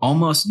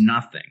almost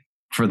nothing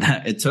for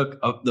that. It took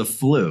the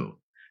flu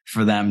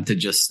for them to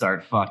just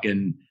start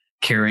fucking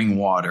carrying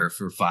water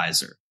for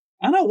Pfizer.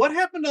 I know. What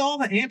happened to all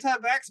the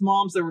anti-vax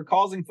moms that were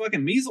causing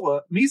fucking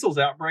measles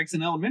outbreaks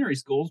in elementary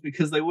schools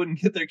because they wouldn't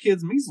get their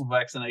kids measles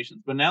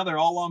vaccinations? But now they're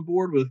all on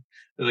board with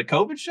the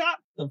COVID shot?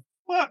 The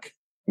fuck?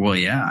 Well,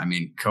 yeah. I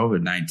mean,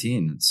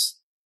 COVID-19,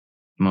 it's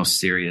the most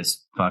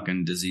serious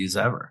fucking disease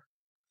ever.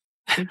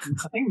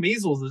 I think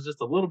measles is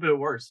just a little bit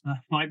worse. I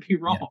might be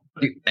wrong.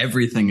 Yeah.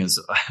 Everything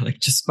is like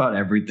just about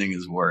everything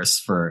is worse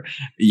for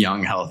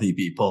young, healthy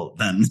people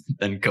than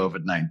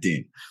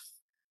COVID-19.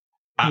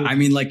 I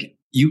mean, like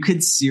you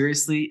could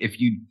seriously, if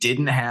you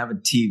didn't have a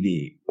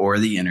TV or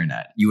the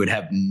internet, you would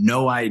have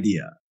no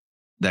idea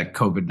that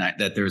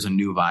that there's a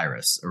new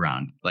virus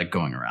around, like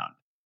going around.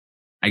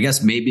 I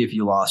guess maybe if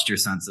you lost your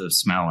sense of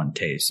smell and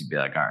taste, you'd be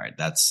like, all right,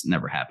 that's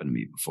never happened to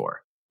me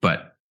before.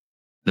 But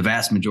the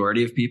vast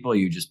majority of people,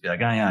 you just be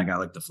like, oh yeah, I got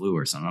like the flu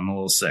or something. I'm a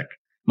little sick.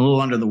 I'm a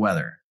little under the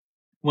weather.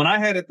 When I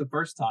had it the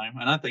first time,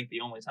 and I think the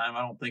only time,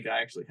 I don't think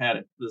I actually had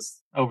it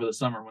over the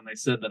summer when they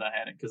said that I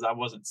had it because I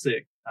wasn't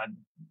sick.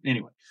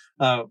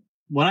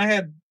 When I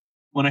had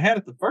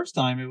it the first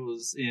time, it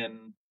was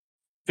in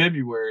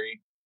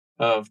February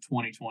of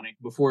 2020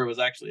 before it was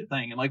actually a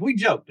thing. And like we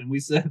joked and we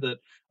said that,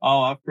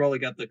 oh, I've probably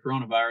got the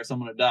coronavirus. I'm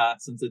going to die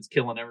since it's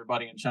killing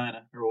everybody in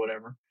China or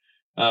whatever.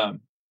 But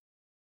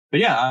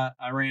yeah,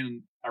 I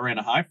ran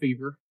a high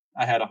fever.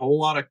 I had a whole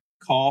lot of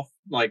cough,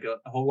 like a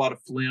whole lot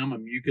of phlegm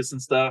and mucus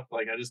and stuff.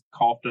 Like I just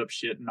coughed up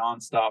shit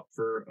nonstop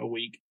for a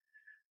week.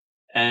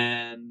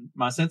 And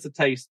my sense of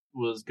taste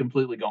was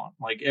completely gone.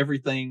 Like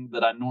everything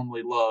that I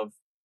normally love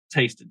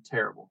tasted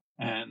terrible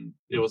and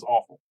it was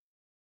awful.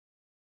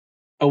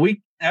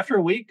 After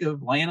a week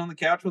of laying on the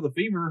couch with a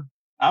fever,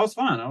 I was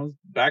fine. I was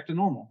back to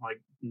normal.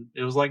 Like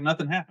it was like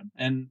nothing happened.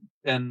 And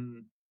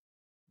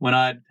when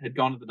I had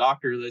gone to the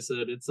doctor, they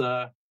said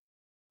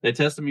they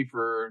tested me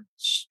for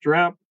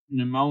strep,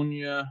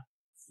 pneumonia,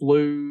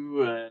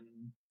 flu, and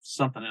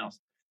something else.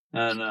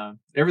 And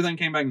everything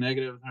came back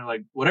negative. They're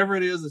like, whatever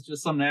it is, it's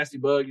just some nasty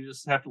bug. You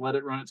just have to let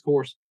it run its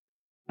course.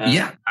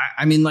 Yeah.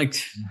 I mean, like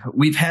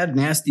we've had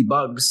nasty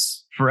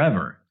bugs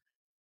forever.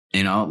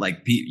 You know,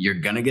 like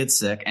you're going to get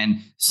sick. And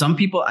some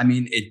people, I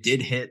mean, it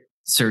did hit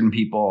certain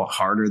people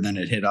harder than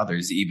it hit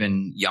others.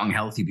 Even young,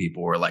 healthy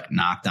people were like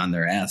knocked on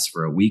their ass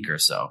for a week or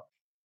so.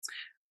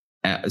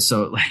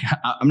 So like,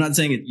 I'm not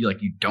saying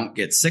you don't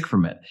get sick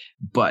from it,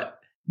 but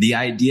the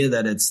idea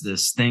that it's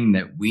this thing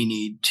that we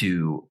need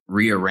to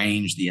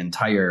rearrange the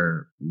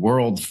entire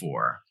world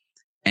for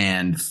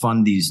and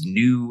fund these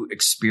new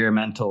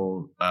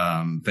experimental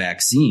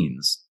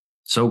vaccines,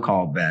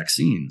 so-called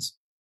vaccines,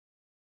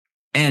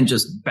 and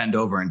just bend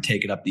over and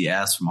take it up the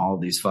ass from all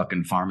of these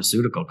fucking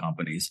pharmaceutical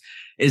companies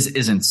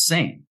is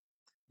insane.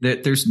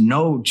 There's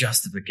no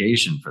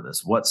justification for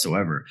this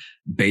whatsoever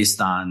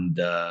based on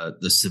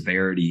the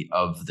severity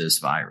of this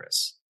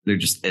virus. There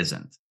just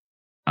isn't.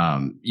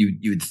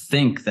 You'd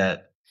think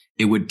that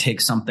it would take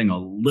something a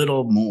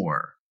little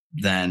more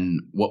than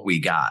what we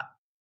got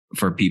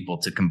for people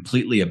to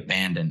completely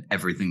abandon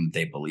everything that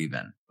they believe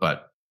in.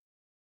 But,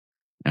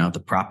 you know, the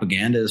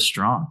propaganda is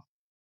strong.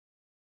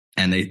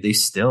 And they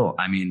still,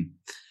 I mean,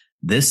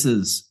 this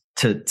is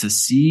to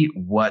see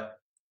what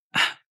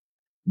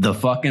the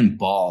fucking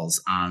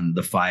balls on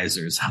the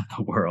Pfizers of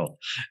the world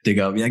to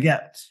go be like,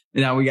 yeah,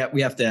 you know, we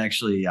have to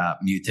actually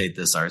mutate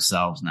this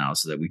ourselves now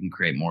so that we can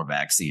create more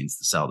vaccines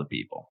to sell to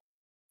people.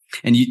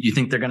 And you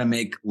think they're going to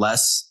make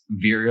less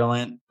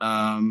virulent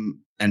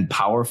and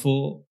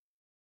powerful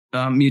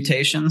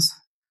mutations?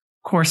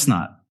 Of course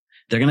not.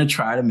 They're going to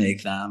try to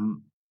make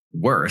them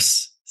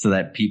worse so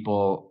that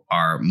people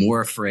are more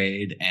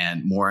afraid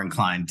and more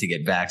inclined to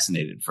get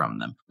vaccinated from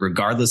them,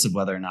 regardless of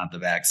whether or not the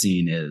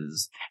vaccine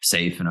is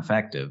safe and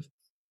effective.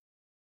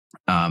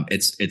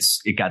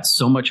 It got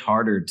so much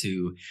harder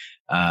to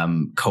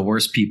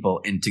coerce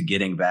people into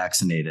getting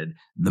vaccinated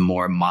the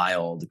more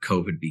mild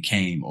COVID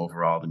became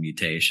over all the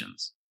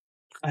mutations.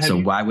 So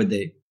why would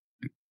they?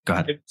 Go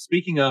ahead.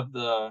 Speaking of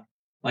the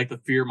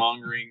fear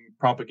mongering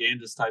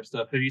propagandist type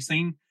stuff, have you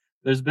seen?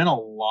 There's been a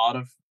lot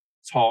of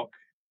talk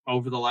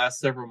over the last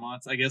several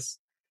months. I guess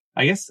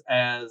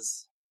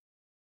as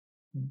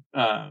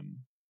I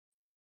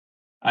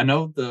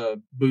know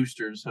the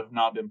boosters have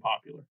not been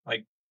popular.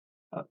 Like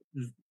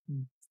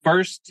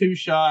first 2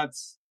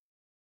 shots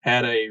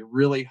had a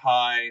really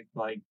high,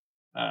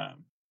 I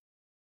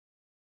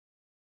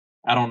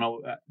don't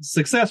know,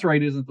 success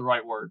rate isn't the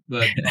right word,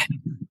 but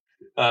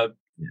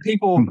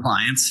people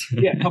compliance.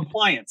 Yeah,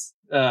 compliance.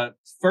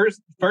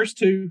 First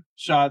 2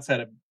 shots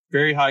had a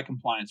very high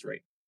compliance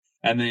rate,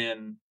 and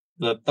then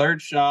the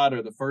third shot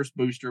or the first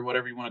booster,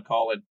 whatever you want to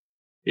call it,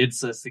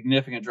 it's a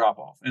significant drop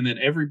off. And then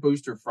every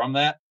booster from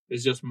that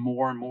is just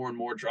more and more and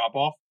more drop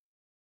off.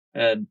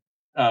 And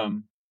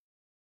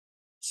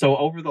so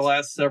over the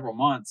last several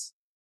months,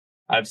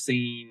 I've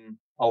seen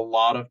a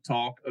lot of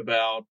talk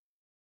about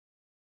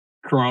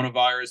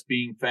coronavirus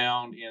being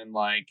found in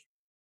like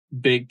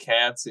big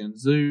cats in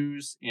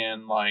zoos,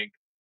 in like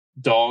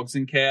dogs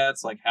and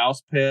cats, like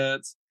house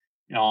pets,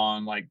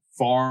 on like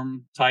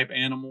farm type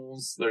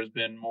animals. There's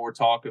been more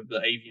talk of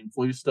the avian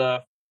flu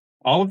stuff.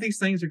 All of these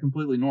things are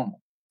completely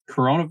normal.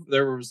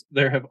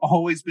 There have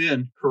always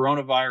been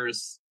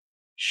coronavirus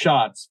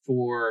shots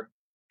for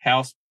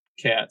house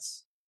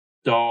cats,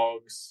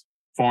 dogs,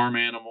 farm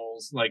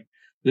animals. Like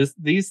this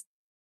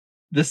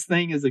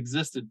thing has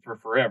existed for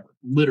forever,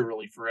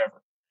 literally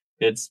forever.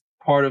 It's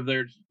part of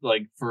their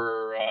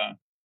for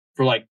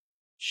like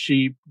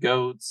sheep,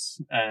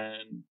 goats,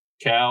 and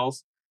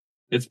cows.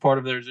 It's part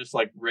of their just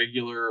like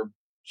regular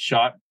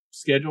shot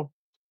schedule.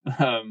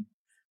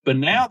 But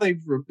now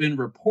they've been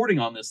reporting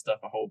on this stuff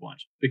a whole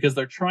bunch because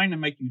they're trying to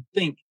make you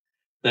think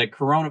that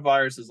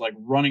coronavirus is like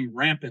running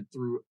rampant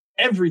through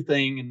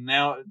everything. And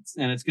now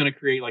it's going to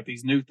create like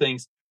these new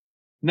things.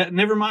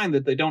 Never mind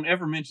that they don't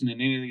ever mention in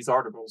any of these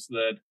articles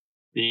that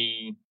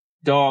the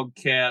dog,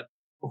 cat,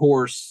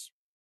 horse,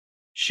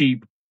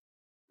 sheep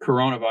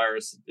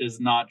coronavirus is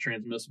not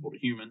transmissible to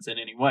humans in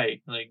any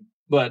way.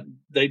 But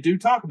they do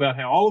talk about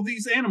how all of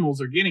these animals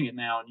are getting it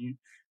now,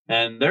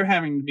 and they're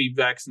having to be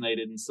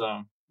vaccinated, and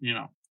so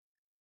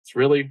it's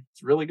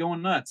really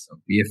going nuts.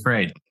 Be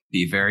afraid.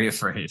 Be very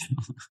afraid.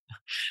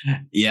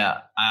 Yeah,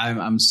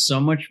 I'm so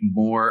much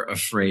more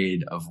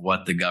afraid of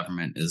what the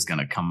government is going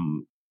to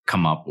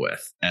come up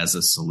with as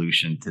a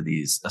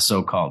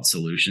so-called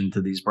solution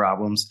to these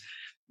problems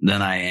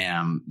than I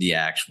am the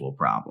actual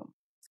problem.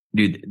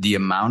 Dude, the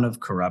amount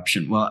of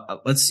corruption.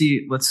 Well, let's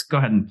go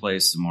ahead and play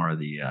some more of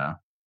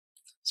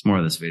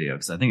this video,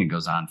 because I think it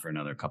goes on for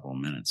another couple of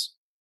minutes.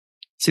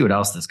 See what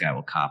else this guy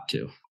will cop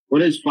to.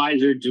 What is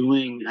Pfizer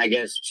doing, I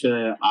guess,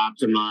 to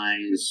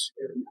optimize,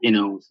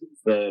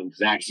 the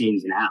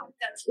vaccines now?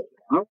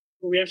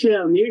 We actually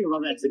had a meeting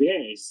about that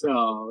today,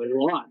 so there's a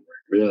lot.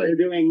 Really? They're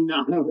doing, I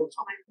don't know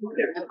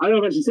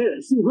if I should say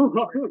this.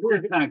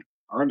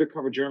 Our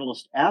undercover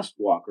journalist asked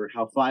Walker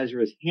how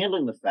Pfizer is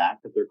handling the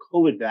fact that their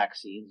COVID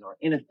vaccines are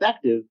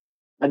ineffective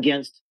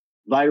against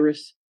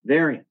virus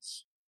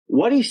variants.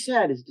 What he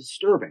said is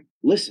disturbing.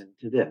 Listen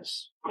to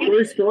this.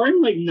 We're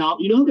exploring, how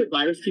the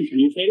virus keeps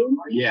mutating?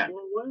 Yeah.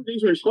 Well, one of the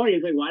things we're exploring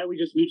is, why don't we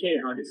just mutate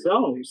it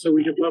ourselves? So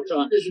we can focus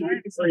on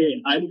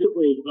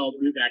undoubtedly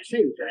develop new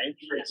vaccines, right?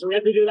 So we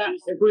have to do that.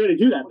 If we're going to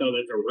do that, though,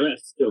 there's a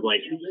risk of,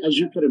 as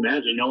you could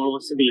imagine, no one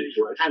wants to be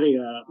having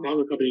a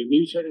pharma company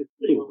mutate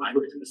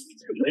viruses.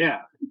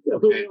 Yeah.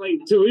 Okay.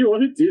 Do we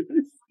want to do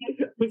this?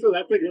 So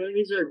that's one of the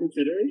things we're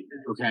considering.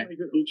 Okay.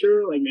 The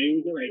future,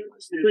 maybe we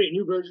can create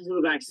new versions of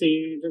the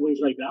vaccines and things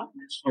like that.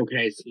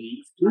 Okay, so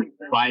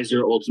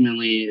Pfizer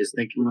ultimately is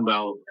thinking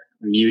about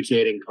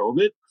mutating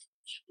COVID?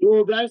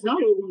 Well, that's not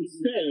what we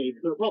say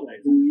to the public.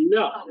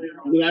 No.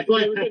 That's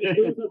why it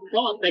was a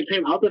thought that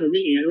came up in a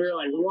meeting, and we were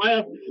like,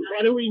 why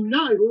do we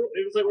not? It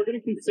was we're going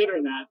to consider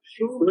that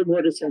with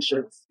more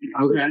discussions.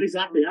 Okay. Not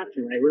exactly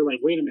after, right? We're like,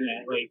 wait a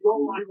minute.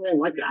 People don't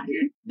like that.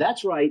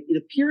 That's right.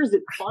 It appears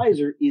that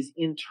Pfizer is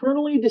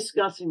internally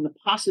discussing the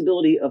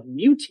possibility of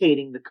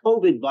mutating the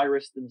COVID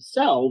virus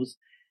themselves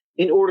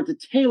in order to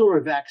tailor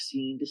a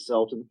vaccine to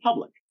sell to the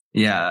public.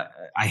 Yeah,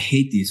 I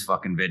hate these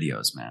fucking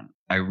videos, man.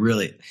 I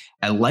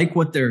like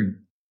what they're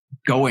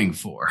going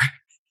for.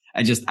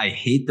 I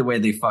hate the way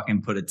they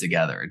fucking put it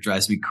together. It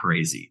drives me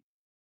crazy.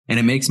 And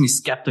it makes me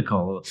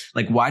skeptical.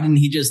 Why didn't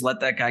he just let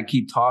that guy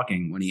keep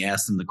talking when he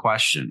asked him the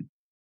question?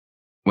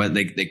 Well,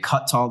 they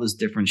cut to all this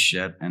different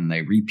shit and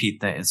they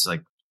repeat that. It's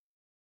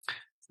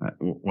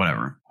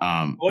whatever.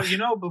 Well,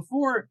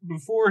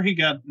 before he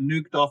got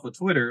nuked off of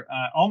Twitter,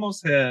 I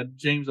almost had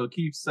James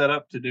O'Keefe set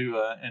up to do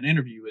an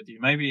interview with you.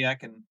 Maybe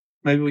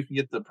we can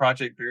get the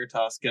Project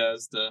Veritas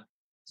guys to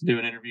do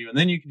an interview, and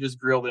then you can just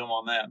grill them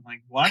on that.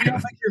 Why do y'all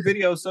make your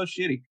videos so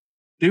shitty?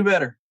 Do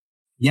better.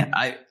 Yeah,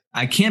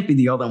 I can't be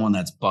the only one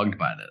that's bugged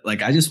by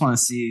that. I just want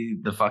to see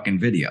the fucking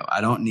video.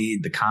 I don't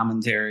need the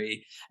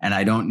commentary, and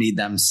I don't need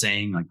them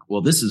saying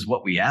well, this is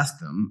what we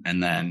asked them,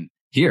 and then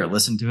here,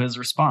 listen to his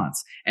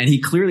response. And he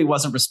clearly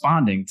wasn't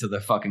responding to the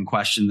fucking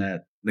question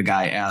that the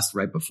guy asked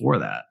right before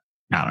that.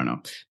 I don't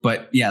know.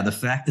 But yeah, the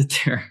fact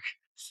that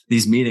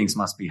these meetings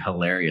must be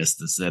hilarious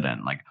to sit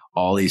in.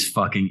 All these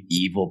fucking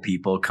evil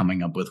people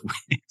coming up with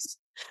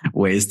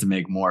ways to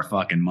make more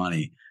fucking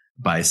money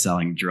by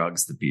selling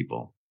drugs to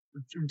people.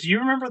 Do you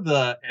remember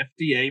the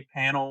FDA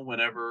panel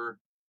whenever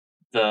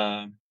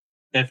the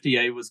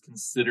FDA was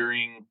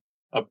considering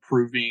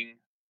approving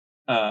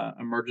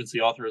emergency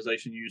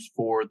authorization use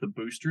for the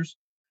boosters?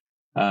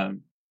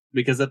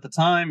 Because at the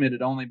time it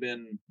had only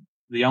been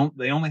they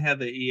only had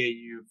the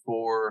EAU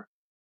for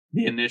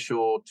the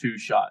initial 2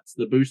 shots.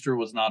 The booster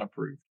was not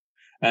approved.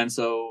 And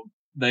so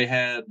they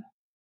had,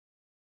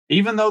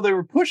 even though they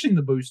were pushing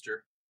the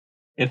booster,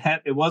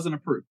 it wasn't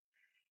approved.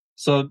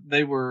 So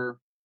they were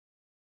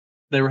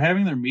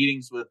having their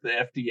meetings with the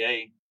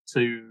FDA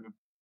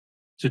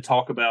to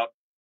talk about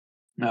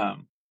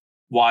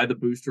why the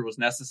booster was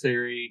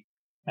necessary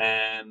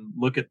and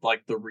look at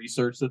the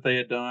research that they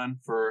had done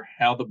for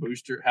how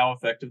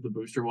effective the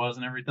booster was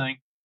and everything.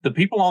 The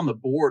people on the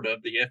board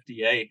of the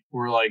FDA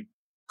were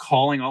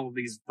calling all of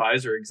these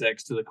Pfizer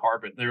execs to the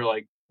carpet. They're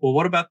like, well,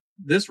 what about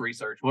this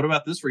research? What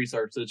about this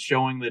research that's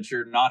showing that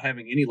you're not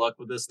having any luck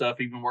with this stuff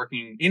even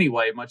working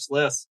anyway, much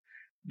less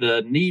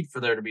the need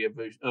for there to be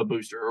a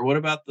booster? Or what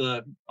about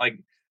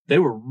they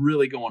were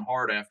really going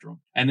hard after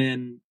them. And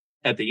then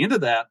at the end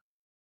of that,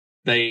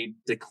 they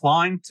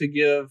declined to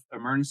give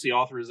emergency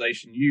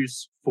authorization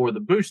use for the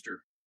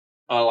booster.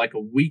 A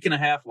week and a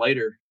half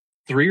later,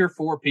 3 or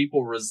 4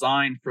 people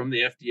resigned from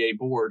the FDA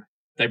board.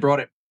 They brought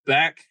it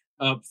back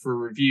up for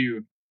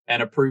review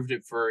and approved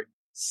it for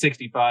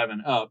 65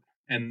 and up.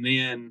 and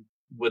then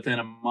within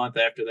a month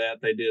after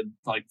that, they did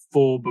like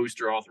full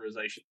booster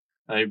authorization.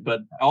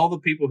 But all the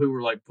people who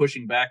were like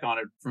pushing back on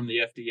it from the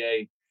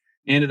FDA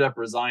ended up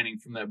resigning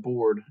from that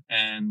board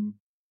and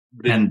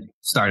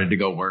started to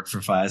go work for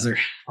Pfizer.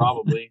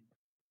 Probably.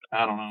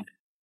 I don't know.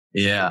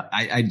 Yeah,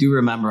 I do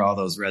remember all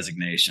those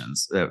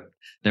resignations.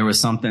 There was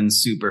something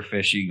super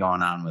fishy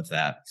going on with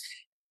that.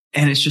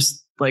 And it's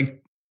just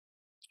like,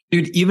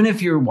 dude, even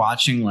if you're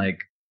watching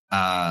like,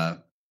 I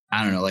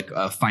don't know, like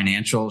a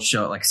financial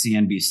show like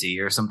CNBC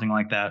or something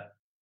like that,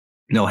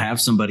 they'll have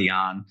somebody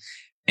on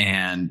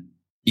and,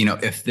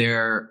 if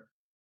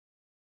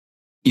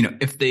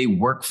they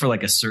work for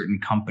like a certain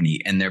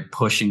company and they're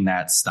pushing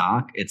that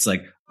stock, it's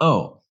like,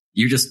 oh,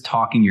 you're just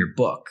talking your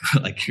book.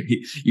 Like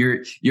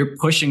you're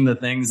pushing the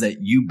things that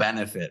you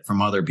benefit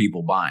from other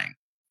people buying.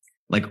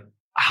 Like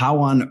how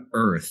on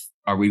earth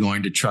are we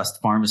going to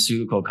trust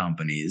pharmaceutical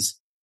companies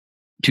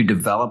to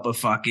develop a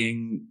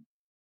fucking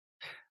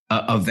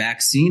a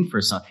vaccine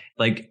for some?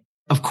 Like,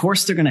 of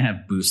course they're going to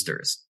have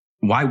boosters.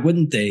 Why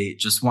wouldn't they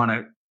just want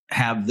to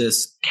have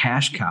this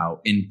cash cow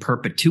in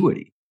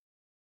perpetuity?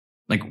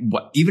 Like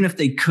what, even if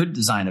they could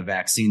design a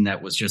vaccine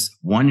that was just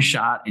one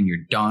shot and you're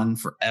done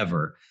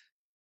forever,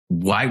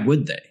 why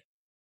would they?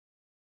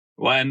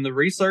 Well, and the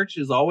research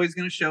is always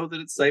going to show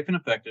that it's safe and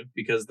effective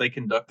because they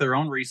conduct their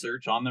own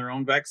research on their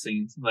own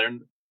vaccines.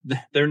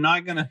 They're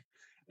not going to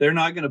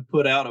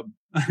put out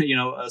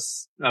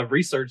a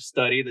research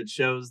study that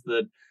shows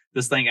that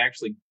this thing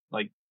actually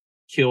like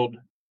killed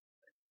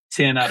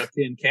 10 out of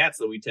 10 cats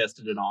that we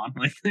tested it on.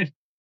 Like,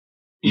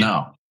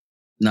 no,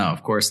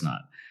 of course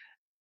not.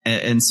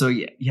 And so,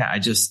 yeah,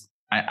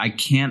 I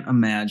can't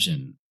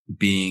imagine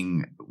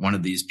being one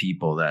of these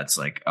people that's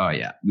like, oh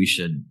yeah, we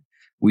should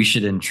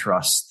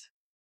entrust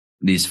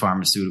these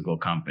pharmaceutical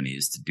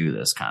companies to do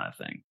this kind of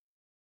thing.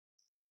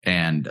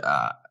 And,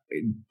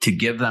 to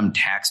give them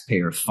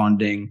taxpayer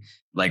funding,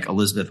 like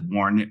Elizabeth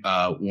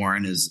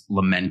Warren is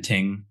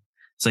lamenting.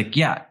 It's like,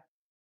 yeah,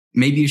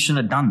 maybe you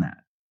shouldn't have done that.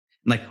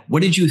 Like,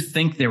 what did you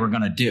think they were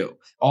going to do?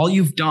 All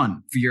you've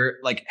done for your,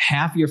 like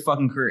half of your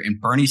fucking career, and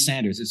Bernie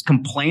Sanders, is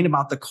complain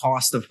about the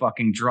cost of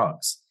fucking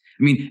drugs.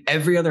 I mean,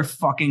 every other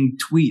fucking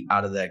tweet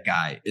out of that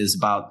guy is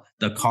about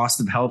the cost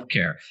of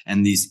healthcare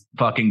and these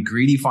fucking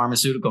greedy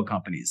pharmaceutical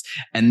companies.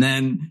 And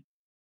then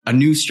a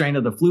new strain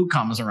of the flu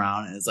comes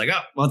around and it's like,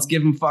 oh, let's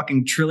give them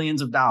fucking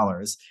trillions of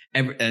dollars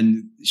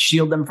and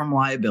shield them from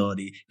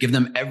liability, give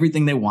them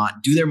everything they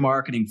want, do their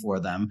marketing for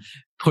them,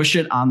 push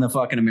it on the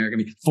fucking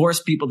American,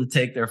 force people to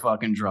take their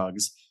fucking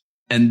drugs,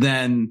 and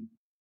then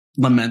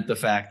lament the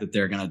fact that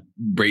they're going to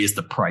raise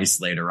the price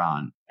later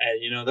on.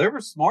 And, there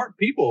were smart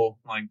people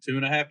like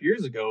 2.5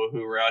 years ago who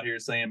were out here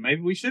saying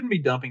maybe we shouldn't be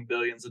dumping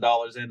billions of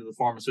dollars into the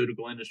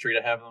pharmaceutical industry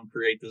to have them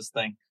create this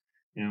thing.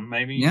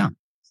 Maybe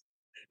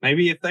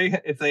if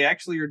they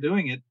actually are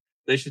doing it,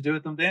 they should do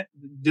it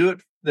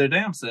their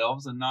damn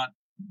selves and not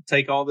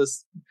take all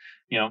this,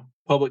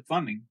 public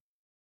funding.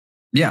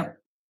 Yeah,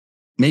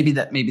 maybe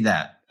that.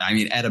 I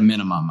mean, at a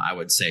minimum, I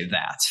would say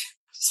that.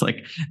 It's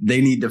like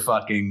they need to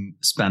fucking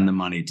spend the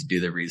money to do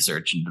the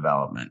research and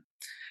development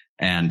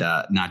and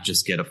not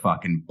just get a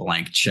fucking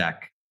blank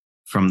check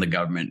from the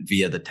government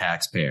via the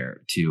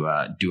taxpayer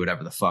to do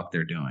whatever the fuck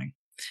they're doing.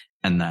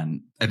 And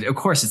then, of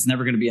course, it's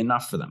never going to be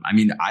enough for them. I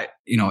mean,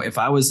 if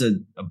I was a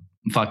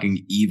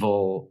fucking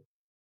evil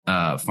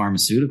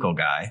pharmaceutical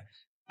guy,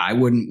 I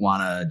wouldn't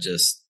want to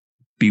just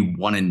be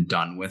one and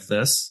done with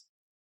this.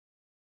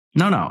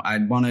 No,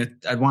 I'd want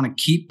to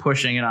keep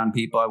pushing it on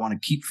people. I want to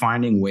keep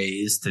finding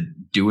ways to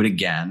do it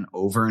again,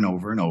 over and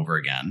over and over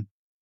again.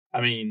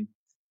 I mean,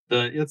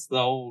 it's the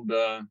old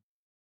a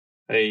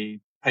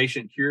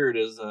patient cured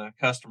is a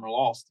customer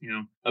lost.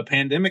 A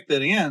pandemic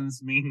that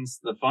ends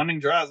means the funding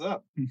dries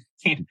up.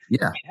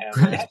 Yeah,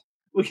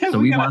 we got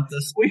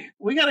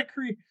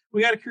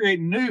to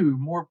create new,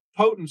 more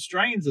potent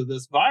strains of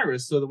this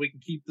virus so that we can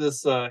keep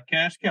this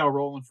cash cow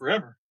rolling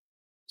forever.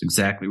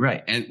 Exactly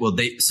right. And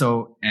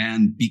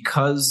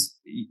because,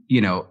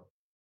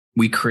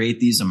 we create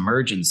these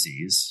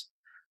emergencies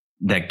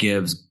that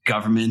gives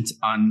government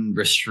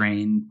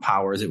unrestrained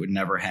powers it would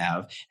never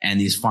have. And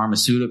these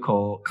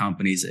pharmaceutical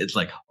companies, it's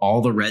like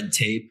all the red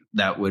tape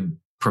that would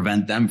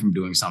prevent them from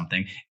doing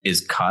something is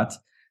cut.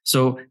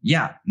 So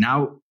yeah,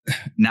 now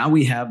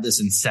we have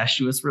this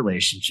incestuous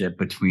relationship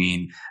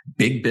between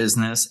big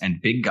business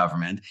and big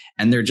government,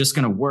 and they're just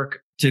going to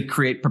work to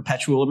create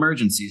perpetual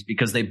emergencies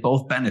because they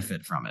both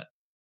benefit from it.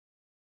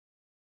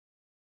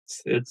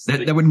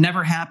 That would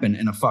never happen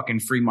in a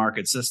fucking free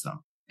market system.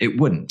 It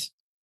wouldn't.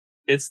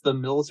 It's the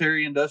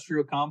military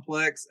industrial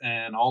complex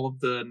and all of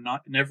the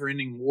never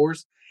ending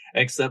wars,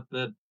 except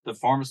that the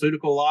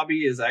pharmaceutical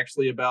lobby is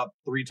actually about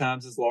 3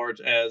 times as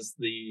large as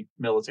the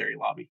military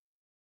lobby.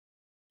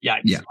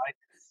 Yikes. Yeah. Right?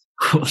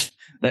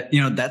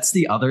 That's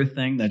the other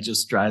thing that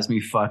just drives me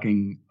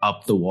fucking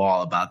up the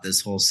wall about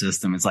this whole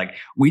system. It's like,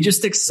 we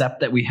just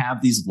accept that we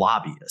have these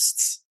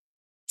lobbyists.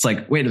 It's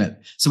like, wait a minute.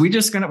 So we're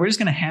just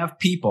gonna have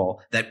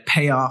people that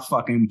pay off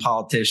fucking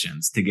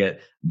politicians to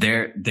get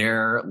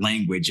their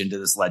language into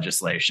this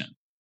legislation.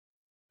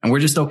 And we're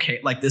just okay.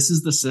 Like, this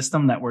is the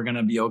system that we're going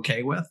to be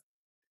okay with.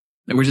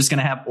 That we're just going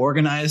to have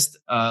organized,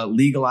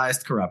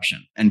 legalized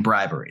corruption and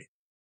bribery.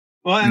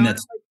 Well, and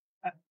that's,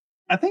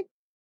 I think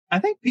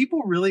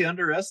people really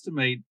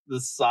underestimate the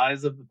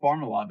size of the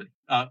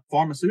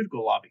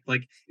pharmaceutical lobby.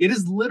 Like, it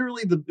is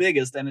literally the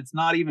biggest, and it's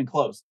not even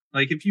close.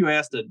 Like, if you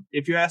asked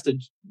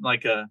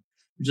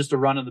just a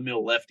run of the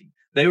mill lefty,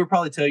 they would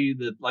probably tell you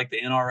that like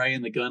the NRA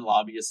and the gun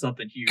lobby is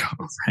something huge.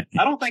 Right.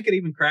 I don't think it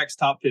even cracks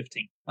top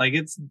 15. Like,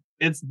 it's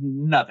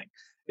nothing.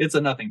 It's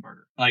a nothing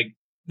burger. Like,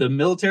 the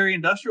military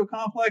industrial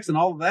complex and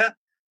all of that,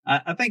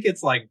 I think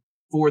it's like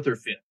fourth or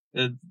fifth.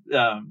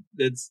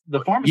 It's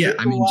the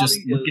pharmaceutical lobby just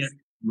look at,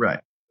 right.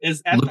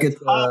 Is at the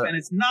top, and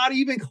it's not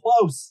even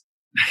close.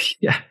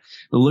 Yeah,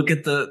 look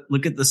at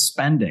the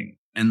spending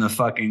and the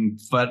fucking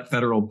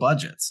federal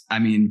budgets. I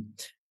mean,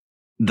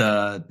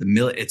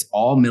 it's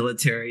all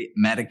military,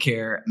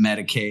 Medicare,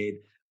 Medicaid,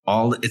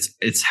 all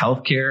it's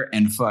healthcare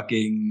and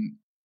fucking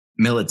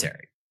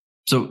military.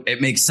 So it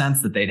makes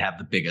sense that they'd have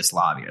the biggest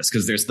lobbyists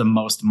because there's the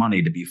most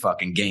money to be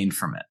fucking gained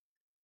from it.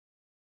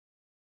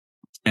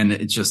 And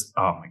it's just,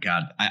 oh my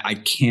God, I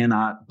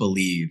cannot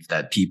believe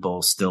that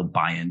people still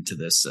buy into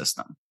this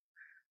system.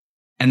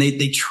 And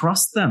they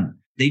trust them.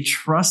 They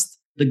trust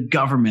the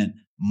government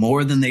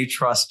more than they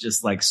trust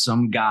just like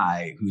some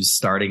guy who's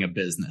starting a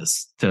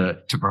business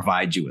to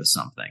provide you with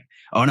something.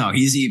 Oh no,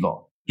 he's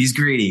evil. He's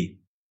greedy.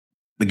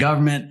 The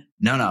government,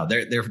 no,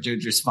 they're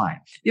just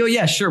fine.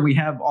 Yeah, sure. We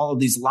have all of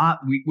these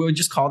we would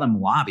just call them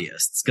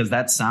lobbyists because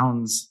that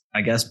sounds,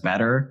 I guess,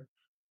 better.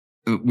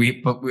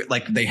 But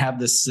they have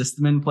this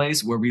system in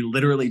place where we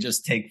literally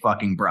just take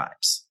fucking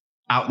bribes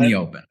out in the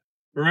open.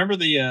 Remember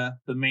the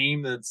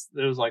meme that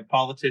was like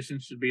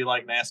politicians should be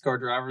like NASCAR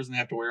drivers and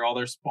have to wear all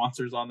their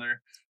sponsors on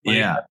their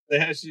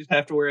they should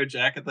have to wear a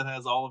jacket that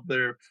has all of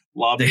their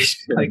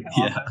lobbyists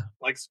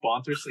like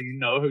sponsors, so you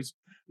know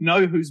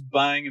who's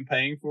buying and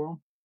paying for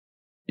them.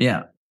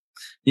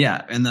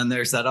 Yeah, and then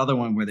there's that other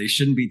one where they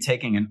shouldn't be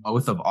taking an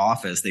oath of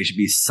office; they should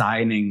be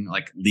signing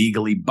like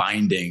legally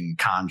binding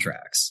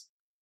contracts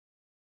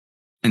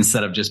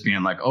instead of just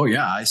being like, "Oh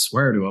yeah, I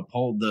swear to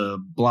uphold the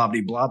blah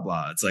blah blah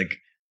blah." It's like,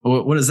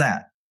 what is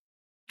that?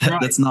 Right.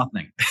 That's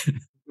nothing.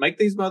 Make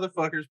these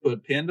motherfuckers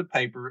put pen to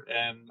paper,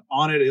 and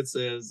on it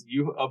says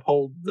you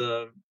uphold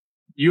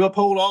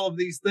all of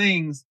these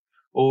things,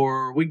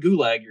 or we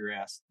gulag your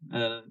ass.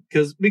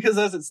 Because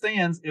as it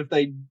stands, if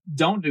they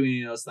don't do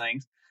any of those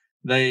things,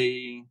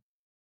 they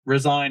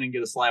resign and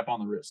get a slap on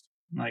the wrist,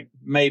 like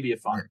maybe a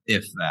fine,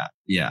 if that.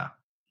 Yeah,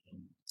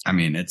 I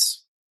mean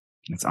it's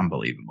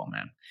unbelievable,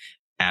 man.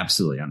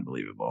 Absolutely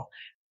unbelievable.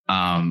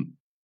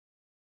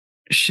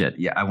 Shit.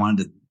 Yeah, I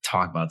wanted to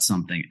talk about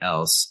something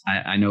else.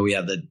 I know we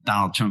have the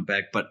Donald Trump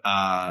back, but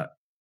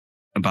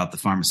about the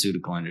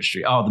pharmaceutical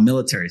industry. Oh, the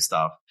military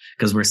stuff,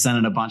 because we're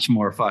sending a bunch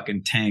more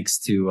fucking tanks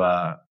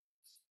to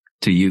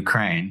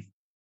Ukraine.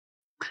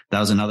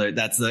 That's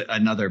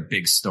another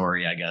big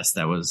story, I guess,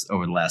 that was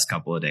over the last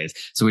couple of days.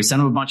 So we sent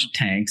them a bunch of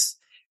tanks,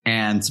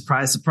 and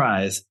surprise,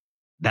 surprise,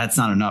 that's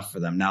not enough for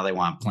them. Now they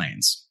want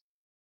planes.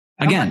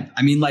 Again,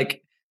 I mean,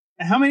 like,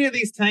 how many of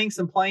these tanks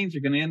and planes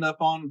are going to end up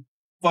on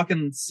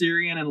fucking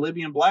Syrian and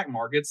Libyan black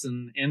markets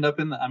and end up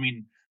in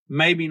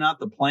maybe not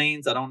the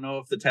planes. I don't know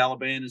if the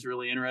Taliban is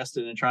really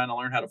interested in trying to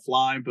learn how to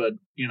fly, but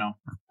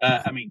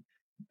I mean,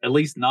 at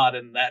least not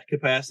in that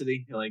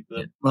capacity. Like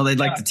they'd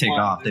like to take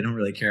off. They don't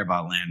really care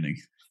about landing.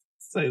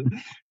 So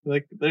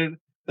like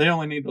they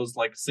only need those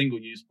like single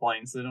use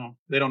planes.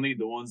 They don't need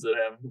the ones that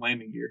have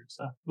landing gear and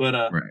stuff.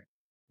 But right.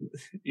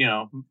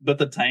 But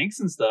the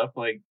tanks and stuff,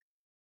 like,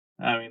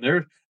 I mean,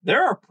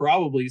 there are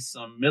probably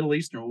some Middle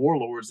Eastern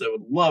warlords that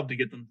would love to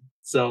get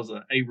themselves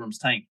an Abrams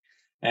tank.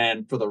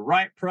 And for the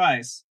right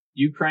price,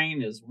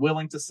 Ukraine is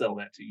willing to sell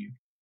that to you.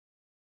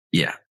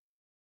 Yeah.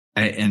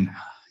 And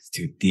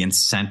dude, the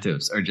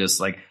incentives are just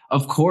like,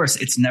 of course,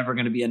 it's never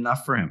going to be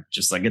enough for him.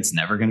 Just like it's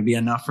never going to be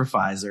enough for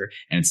Pfizer,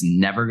 and it's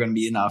never going to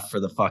be enough for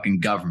the fucking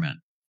government.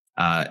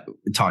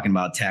 Talking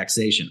about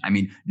taxation. I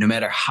mean, no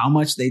matter how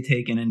much they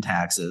take in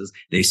taxes,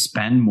 they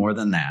spend more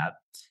than that,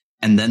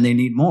 and then they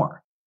need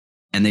more.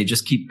 And they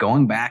just keep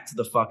going back to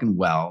the fucking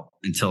well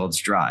until it's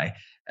dry.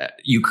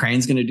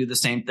 Ukraine's going to do the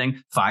same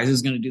thing.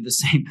 Pfizer's going to do the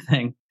same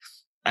thing.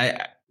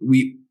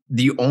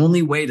 The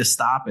only way to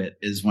stop it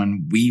is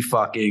when we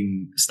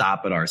fucking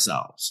stop it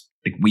ourselves.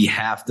 Like, we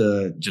have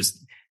to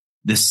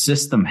the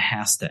system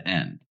has to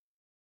end.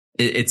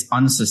 It's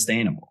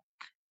unsustainable.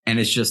 And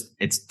it's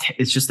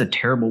just a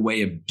terrible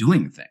way of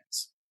doing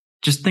things.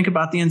 Just think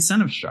about the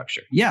incentive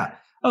structure. Yeah.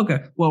 Okay.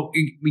 Well,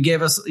 we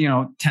gave us,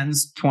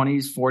 10s,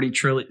 20s,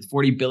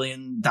 $40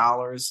 billion,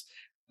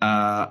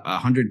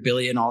 $100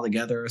 billion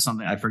altogether or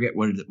something. I forget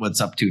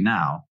what's up to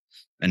now.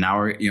 And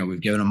now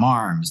we've given them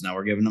arms. Now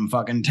we're giving them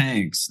fucking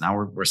tanks. Now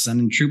we're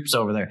sending troops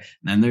over there.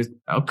 And then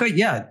so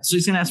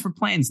he's going to ask for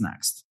planes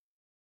next.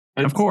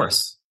 Of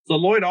course. So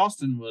Lloyd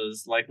Austin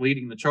was like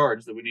leading the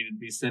charge that we needed to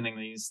be sending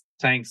these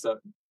tanks,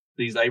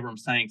 these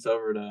Abrams tanks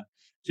over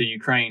to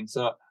Ukraine.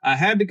 So I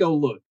had to go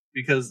look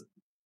because,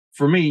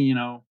 for me,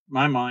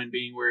 my mind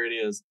being where it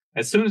is,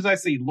 As soon as I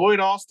see Lloyd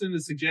Austin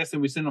is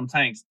suggesting we send them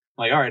tanks,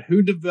 I'm like, all right,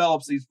 who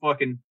develops these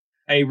fucking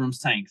Abrams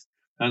tanks?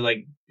 And I was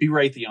like, be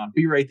Raytheon.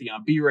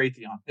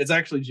 It's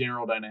actually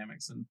General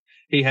Dynamics, and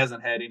he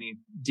hasn't had any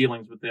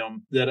dealings with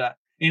them that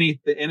in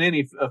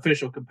any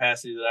official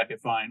capacity that I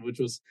could find, it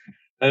was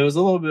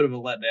a little bit of a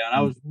letdown.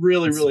 I was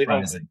really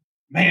hoping.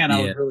 Man,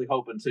 I was really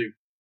hoping too.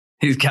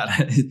 He's got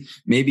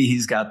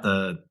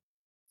the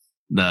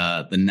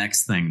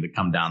next thing to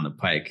come down the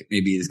pike.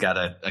 Maybe he's got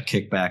a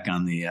kickback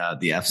on the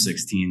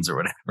F-16s or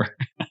whatever.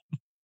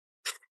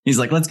 He's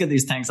like, let's get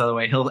these tanks out of the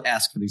way. He'll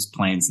ask for these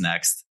planes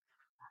next.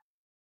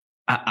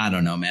 I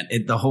don't know, man.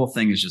 The whole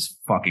thing is just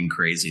fucking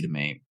crazy to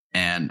me.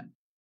 And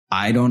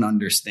I don't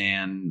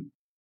understand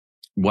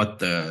what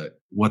the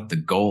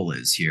goal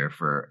is here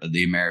for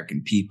the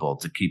American people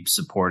to keep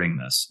supporting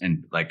this.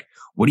 And like,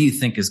 what do you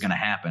think is going to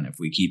happen if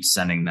we keep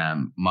sending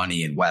them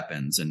money and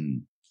weapons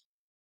and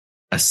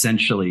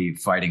essentially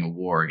fighting a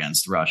war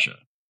against Russia?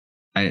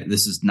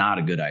 This is not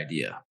a good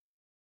idea.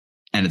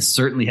 And it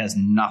certainly has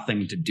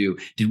nothing to do.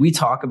 Did we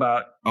talk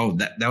about? Oh,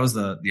 that was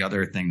the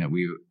other thing that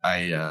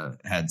I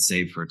had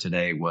saved for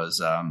today was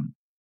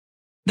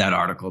that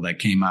article that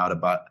came out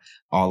about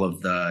all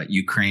of the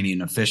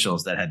Ukrainian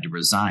officials that had to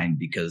resign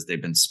because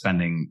they've been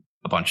spending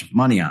a bunch of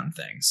money on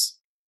things.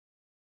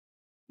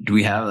 Do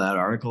we have that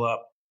article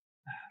up?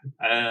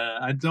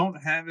 I don't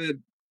have it.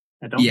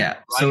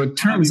 So it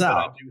turns out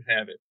I do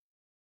have it.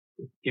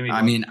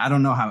 I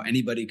don't know how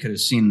anybody could have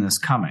seen this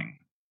coming,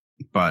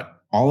 but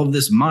all of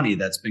this money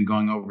that's been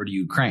going over to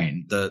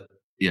Ukraine,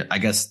 I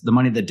guess the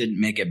money that didn't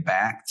make it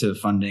back to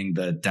funding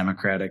the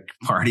Democratic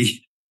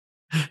Party,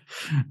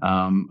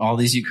 all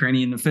these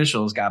Ukrainian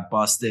officials got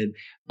busted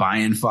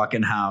buying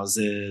fucking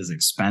houses,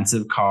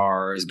 expensive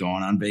cars,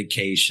 going on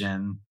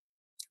vacation,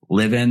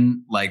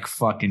 living like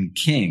fucking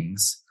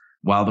kings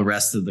while the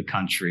rest of the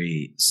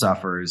country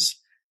suffers.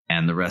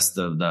 And the rest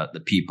of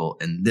the people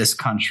in this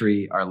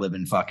country are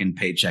living fucking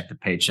paycheck to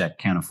paycheck,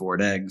 can't afford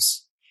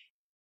eggs.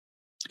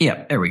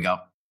 Yeah, there we go.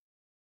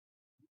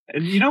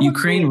 And you know,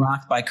 Ukraine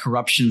rocked by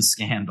corruption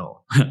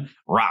scandal.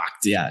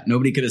 Rocked, yeah.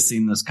 Nobody could have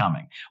seen this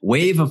coming.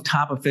 Wave of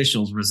top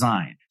officials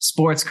resign.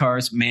 Sports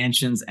cars,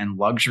 mansions, and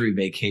luxury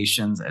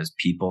vacations as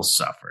people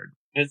suffered.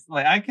 It's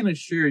like, I can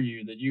assure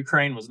you that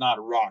Ukraine was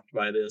not rocked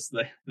by this.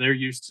 They're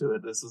used to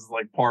it. This is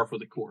like par for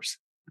the course.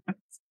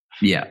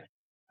 Yeah.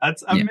 I've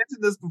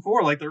mentioned this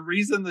before. Like, the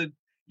reason that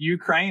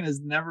Ukraine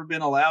has never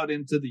been allowed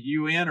into the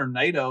UN or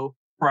NATO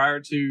prior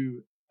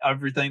to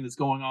everything that's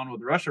going on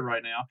with Russia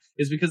right now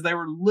is because they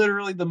were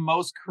literally the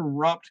most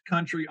corrupt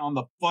country on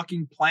the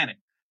fucking planet.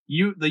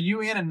 The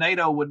UN and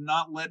NATO would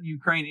not let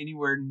Ukraine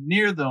anywhere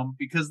near them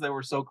because they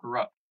were so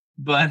corrupt.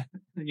 But,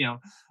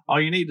 all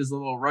you need is a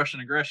little Russian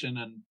aggression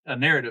and a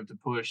narrative to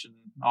push, and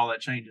all that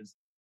changes.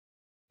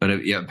 But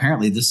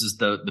apparently this is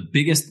the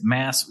biggest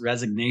mass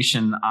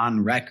resignation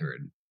on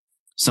record.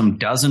 Some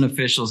dozen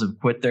officials have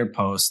quit their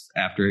posts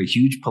after a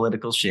huge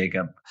political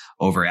shakeup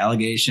over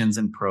allegations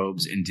and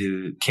probes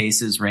into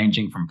cases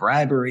ranging from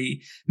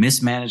bribery,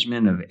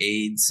 mismanagement of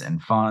aid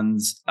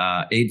funds,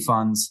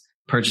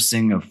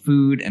 purchasing of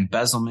food,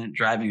 embezzlement,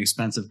 driving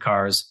expensive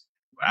cars.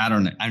 I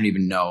don't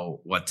even know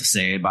what to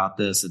say about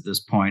this at this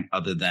point,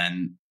 other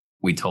than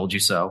we told you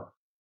so.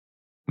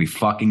 We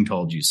fucking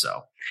told you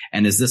so.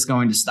 And is this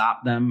going to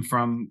stop them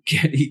from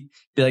be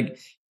like,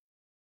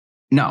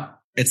 no.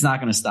 It's not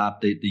going to stop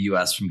the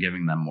U.S. from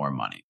giving them more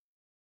money,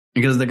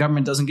 because the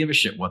government doesn't give a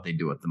shit what they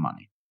do with the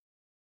money.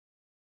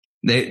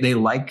 They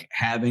like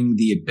having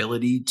the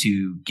ability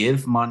to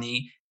give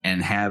money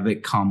and have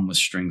it come with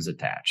strings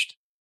attached.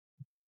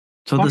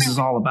 So this is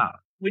all about.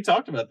 We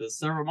talked about this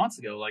several months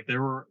ago. Like,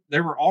 there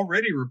were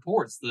already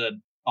reports that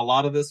a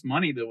lot of this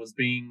money that was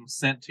being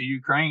sent to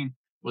Ukraine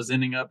was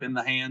ending up in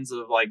the hands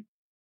of like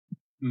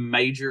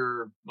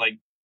major like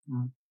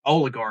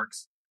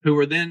oligarchs, who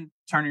were then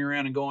turning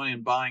around and going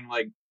and buying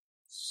like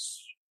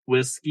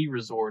Swiss ski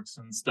resorts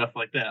and stuff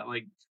like that.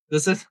 Like,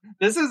 this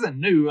isn't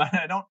new.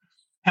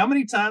 How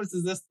many times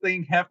does this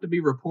thing have to be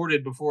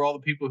reported before all the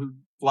people who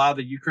fly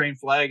the Ukraine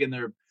flag in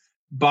their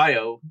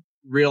bio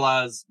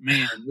realize,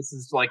 man, this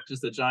is like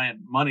just a giant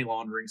money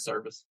laundering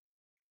service?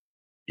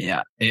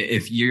 Yeah.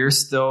 If you're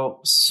still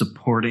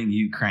supporting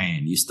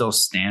Ukraine, you still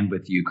stand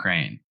with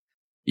Ukraine,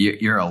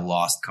 you're a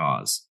lost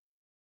cause.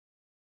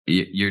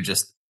 You're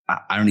just,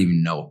 I don't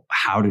even know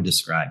how to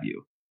describe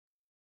you.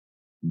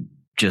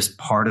 Just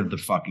part of the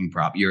fucking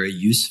prop. You're a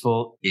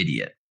useful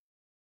idiot.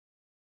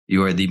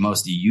 You are the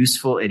most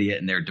useful idiot,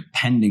 and they're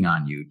depending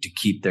on you to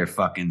keep their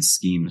fucking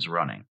schemes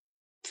running.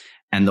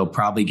 And they'll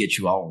probably get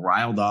you all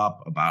riled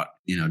up about,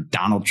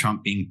 Donald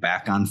Trump being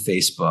back on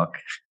Facebook.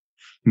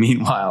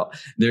 Meanwhile,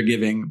 they're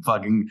giving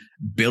fucking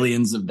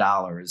billions of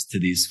dollars to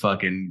these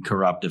fucking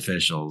corrupt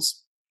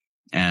officials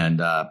and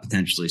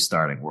potentially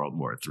starting World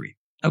War III.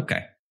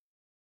 Okay.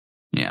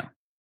 Yeah.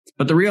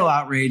 But the real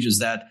outrage is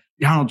that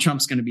Donald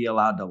Trump's going to be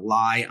allowed to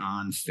lie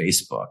on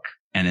Facebook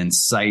and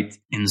incite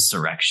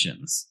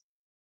insurrections.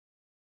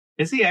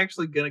 Is he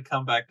actually going to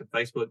come back to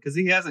Facebook? Because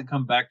he hasn't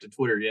come back to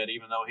Twitter yet,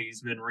 even though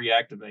he's been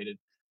reactivated.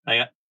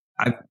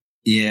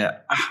 Yeah,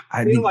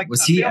 I mean,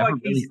 was he ever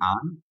really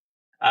on?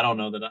 I don't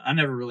know that. I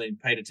never really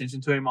paid attention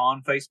to him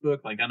on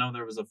Facebook. Like, I know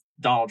there was a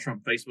Donald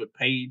Trump Facebook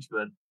page,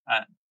 but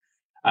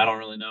I don't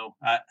really know.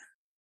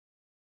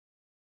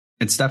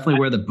 It's definitely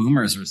where the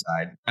boomers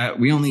reside.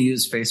 We only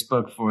use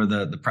Facebook for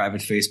the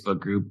private Facebook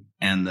group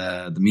and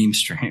the meme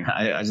stream.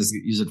 I just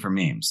use it for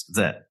memes.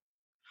 That's it.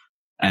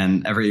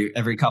 And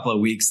every couple of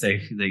weeks,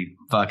 they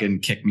fucking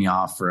kick me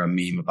off for a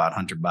meme about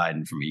Hunter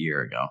Biden from a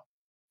year ago.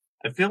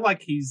 I feel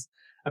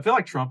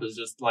like Trump is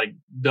just like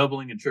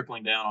doubling and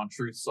tripling down on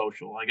Truth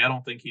Social. Like, I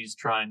don't think he's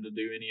trying to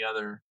do any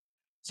other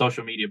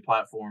social media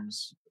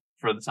platforms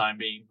for the time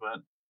being.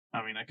 But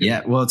I mean,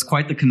 well, it's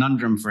quite the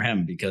conundrum for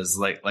him because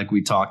like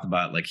we talked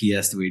about, like he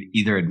has to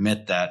either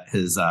admit that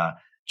his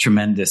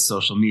tremendous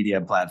social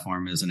media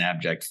platform is an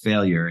abject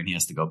failure and he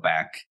has to go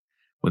back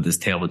with his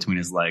tail between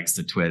his legs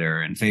to Twitter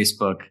and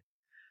Facebook,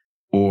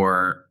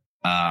 or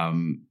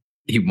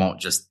he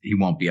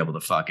won't be able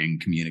to fucking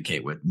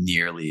communicate with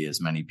nearly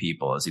as many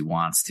people as he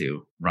wants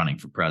to running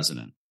for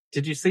president.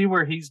 Did you see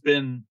where he's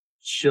been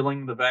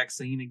shilling the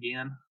vaccine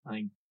again?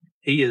 Like,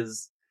 he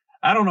is,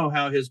 I don't know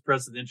how his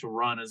presidential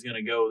run is going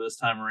to go this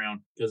time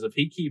around, because if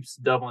he keeps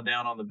doubling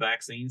down on the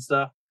vaccine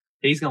stuff,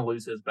 he's going to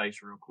lose his base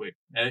real quick.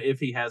 If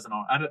he hasn't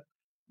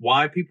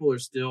why people are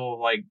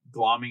still like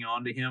glomming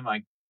onto him,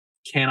 I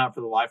cannot for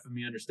the life of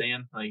me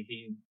understand. Like,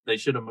 they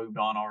should have moved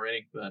on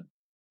already, but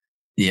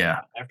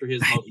yeah, after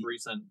his most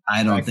recent,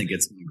 I don't think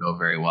it's going to go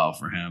very well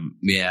for him.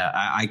 Yeah,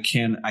 I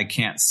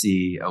can't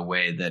see a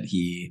way that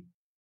he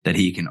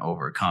can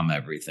overcome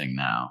everything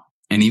now.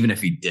 And even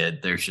if he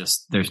did,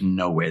 there's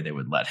no way they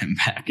would let him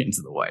back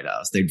into the White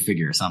House. They'd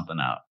figure something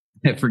out.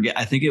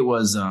 I think it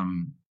was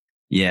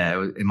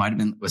it might have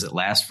been, was it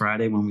last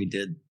Friday when we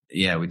did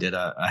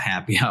a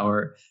happy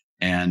hour,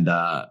 and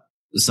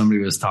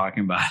somebody was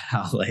talking about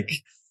how, like,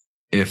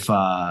 if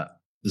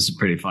this is a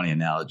pretty funny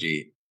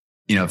analogy.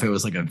 You know, if it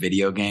was like a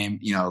video game,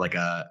 you know, like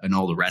an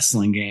old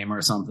wrestling game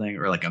or something,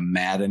 or like a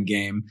Madden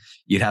game,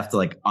 you'd have to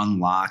like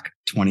unlock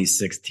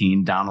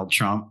 2016 Donald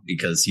Trump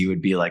because he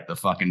would be like the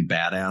fucking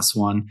badass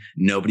one.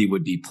 Nobody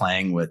would be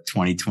playing with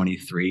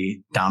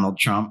 2023 Donald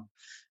Trump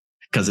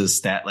because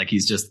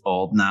he's just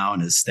old now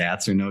and his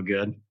stats are no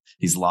good.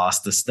 He's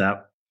lost a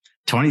step.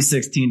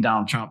 2016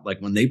 Donald Trump, like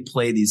when they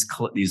play these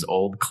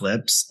old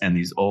clips and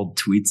these old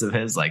tweets of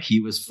his, like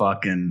he was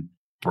fucking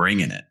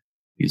bringing it.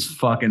 He's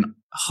fucking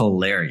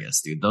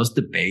hilarious, dude. Those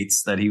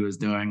debates that he was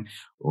doing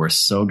were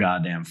so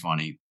goddamn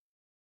funny.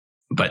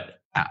 But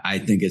I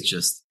think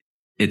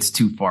it's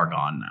too far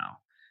gone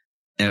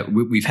now.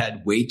 We've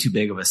had way too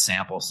big of a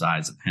sample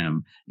size of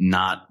him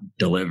not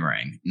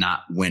delivering,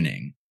 not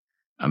winning,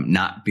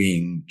 not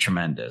being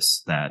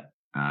tremendous, that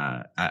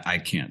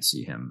I can't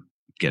see him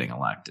getting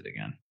elected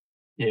again.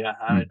 Yeah,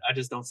 I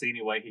just don't see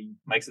any way he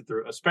makes it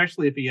through,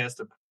 especially if he has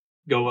to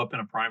go up in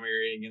a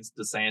primary against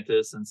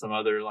DeSantis and some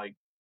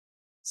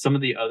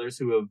of the others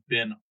who have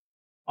been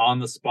on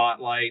the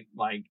spotlight,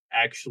 like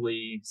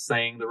actually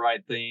saying the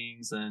right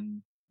things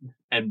and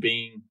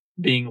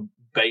being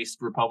based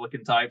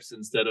Republican types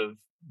instead of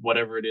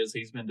whatever it is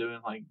he's been doing.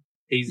 Like,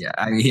 he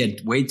had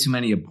way too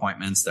many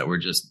appointments that were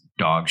just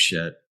dog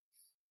shit.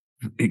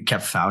 He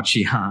kept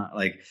Fauci on.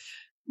 Like,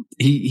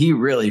 he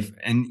really,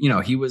 and you know,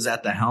 he was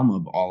at the helm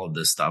of all of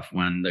this stuff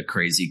when the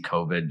crazy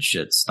COVID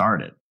shit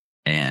started,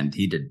 and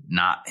he did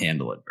not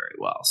handle it very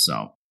well.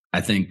 So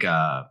I think,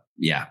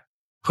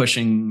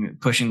 pushing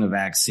the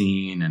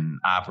vaccine and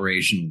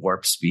Operation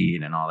Warp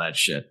Speed and all that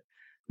shit,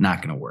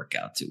 not going to work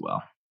out too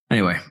well.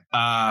 Anyway,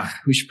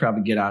 we should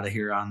probably get out of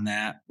here on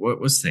that.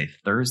 What's today?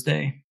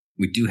 Thursday?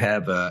 We do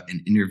have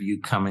an interview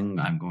coming.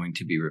 I'm going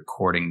to be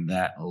recording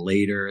that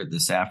later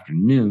this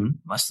afternoon,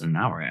 less than an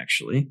hour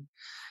actually.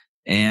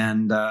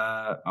 And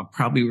I'll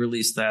probably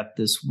release that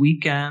this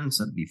weekend.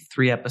 So it'll be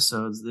 3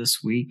 episodes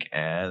this week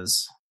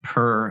as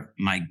per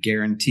my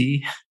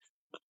guarantee.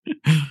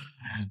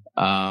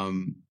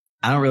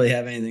 I don't really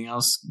have anything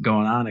else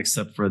going on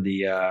except for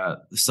the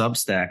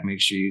Substack.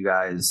 Make sure you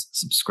guys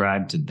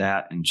subscribe to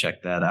that and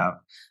check that out.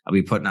 I'll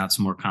be putting out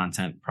some more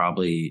content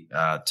probably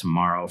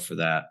tomorrow for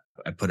that.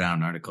 I put out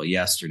an article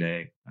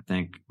yesterday, I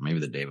think, maybe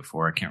the day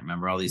before. I can't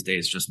remember. All these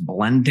days just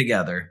blend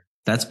together.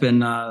 That's been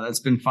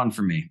fun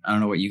for me. I don't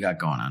know what you got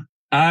going on.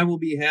 I will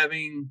be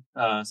having,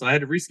 so I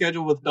had to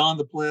reschedule with Don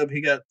the Pleb.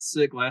 He got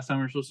sick last time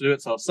we were supposed to do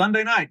it. So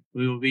Sunday night,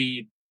 we will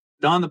be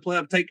Don the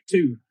Pleb Take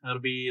 2.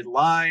 That'll be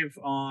live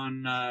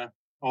on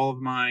all of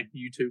my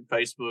YouTube,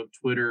 Facebook,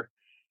 Twitter.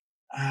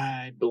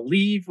 I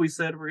believe we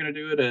said we're going to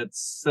do it at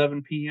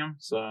 7 p.m.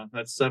 So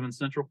that's 7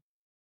 Central.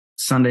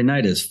 Sunday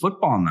night is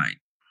football night.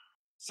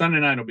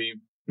 Sunday night will be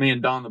me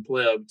and Don the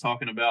Pleb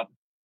talking about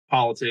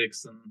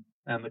politics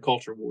and the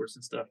culture wars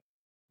and stuff.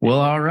 Well,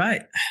 all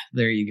right.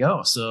 There you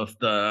go. So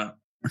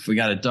if we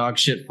got a dog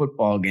shit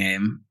football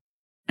game,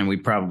 and we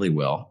probably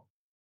will,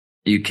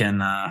 you can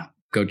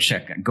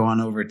go on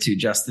over to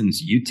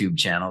Justin's YouTube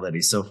channel that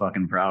he's so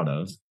fucking proud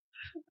of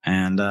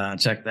and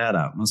check that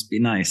out. Must be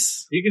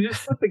nice. You can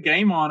just put the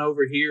game on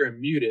over here and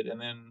mute it and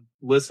then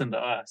listen to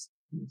us.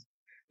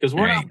 Because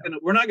we're not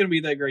going to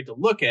be that great to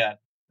look at,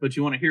 but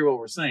you want to hear what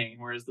we're saying.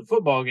 Whereas the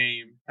football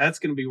game, that's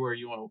going to be where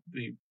you want to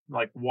be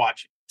like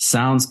watching.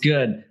 Sounds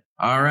good.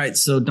 All right.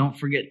 So don't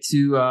forget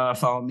to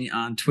follow me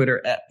on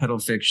Twitter at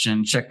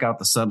PedalFiction. Check out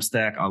the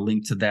Substack. I'll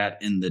link to that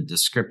in the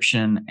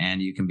description,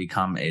 and you can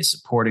become a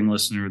supporting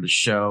listener of the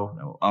show.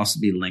 That will also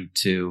be linked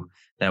to.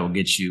 That will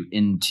get you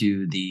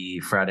into the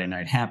Friday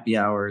night happy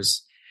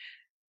hours.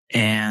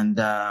 And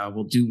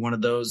we'll do one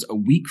of those a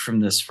week from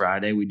this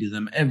Friday. We do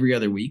them every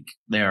other week.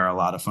 They are a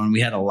lot of fun.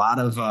 We had a lot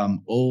of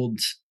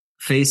old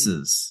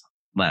faces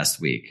last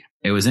week.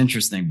 It was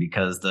interesting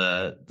because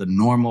the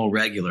normal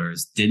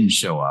regulars didn't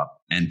show up,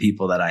 and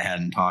people that I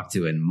hadn't talked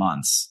to in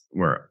months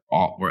were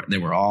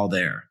all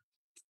there.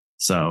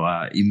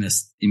 So you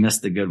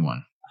missed a good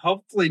one.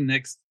 Hopefully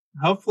next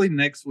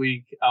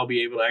week I'll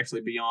be able to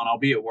actually be on. I'll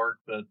be at work,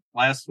 but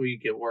last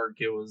week at work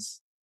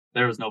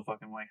there was no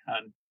fucking way.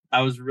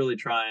 I was really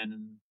trying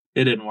and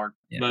it didn't work.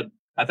 Yeah. But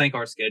I think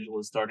our schedule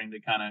is starting to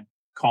kind of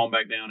calm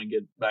back down and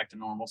get back to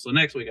normal. So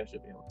next week I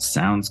should be able to.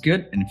 Sounds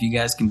good. And if you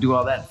guys can do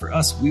all that for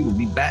us, we will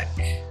be back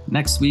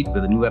next week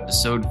with a new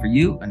episode for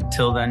you.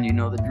 Until then, you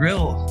know the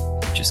drill.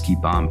 Just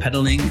keep on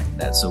pedaling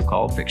that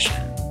so-called fiction.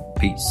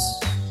 Peace.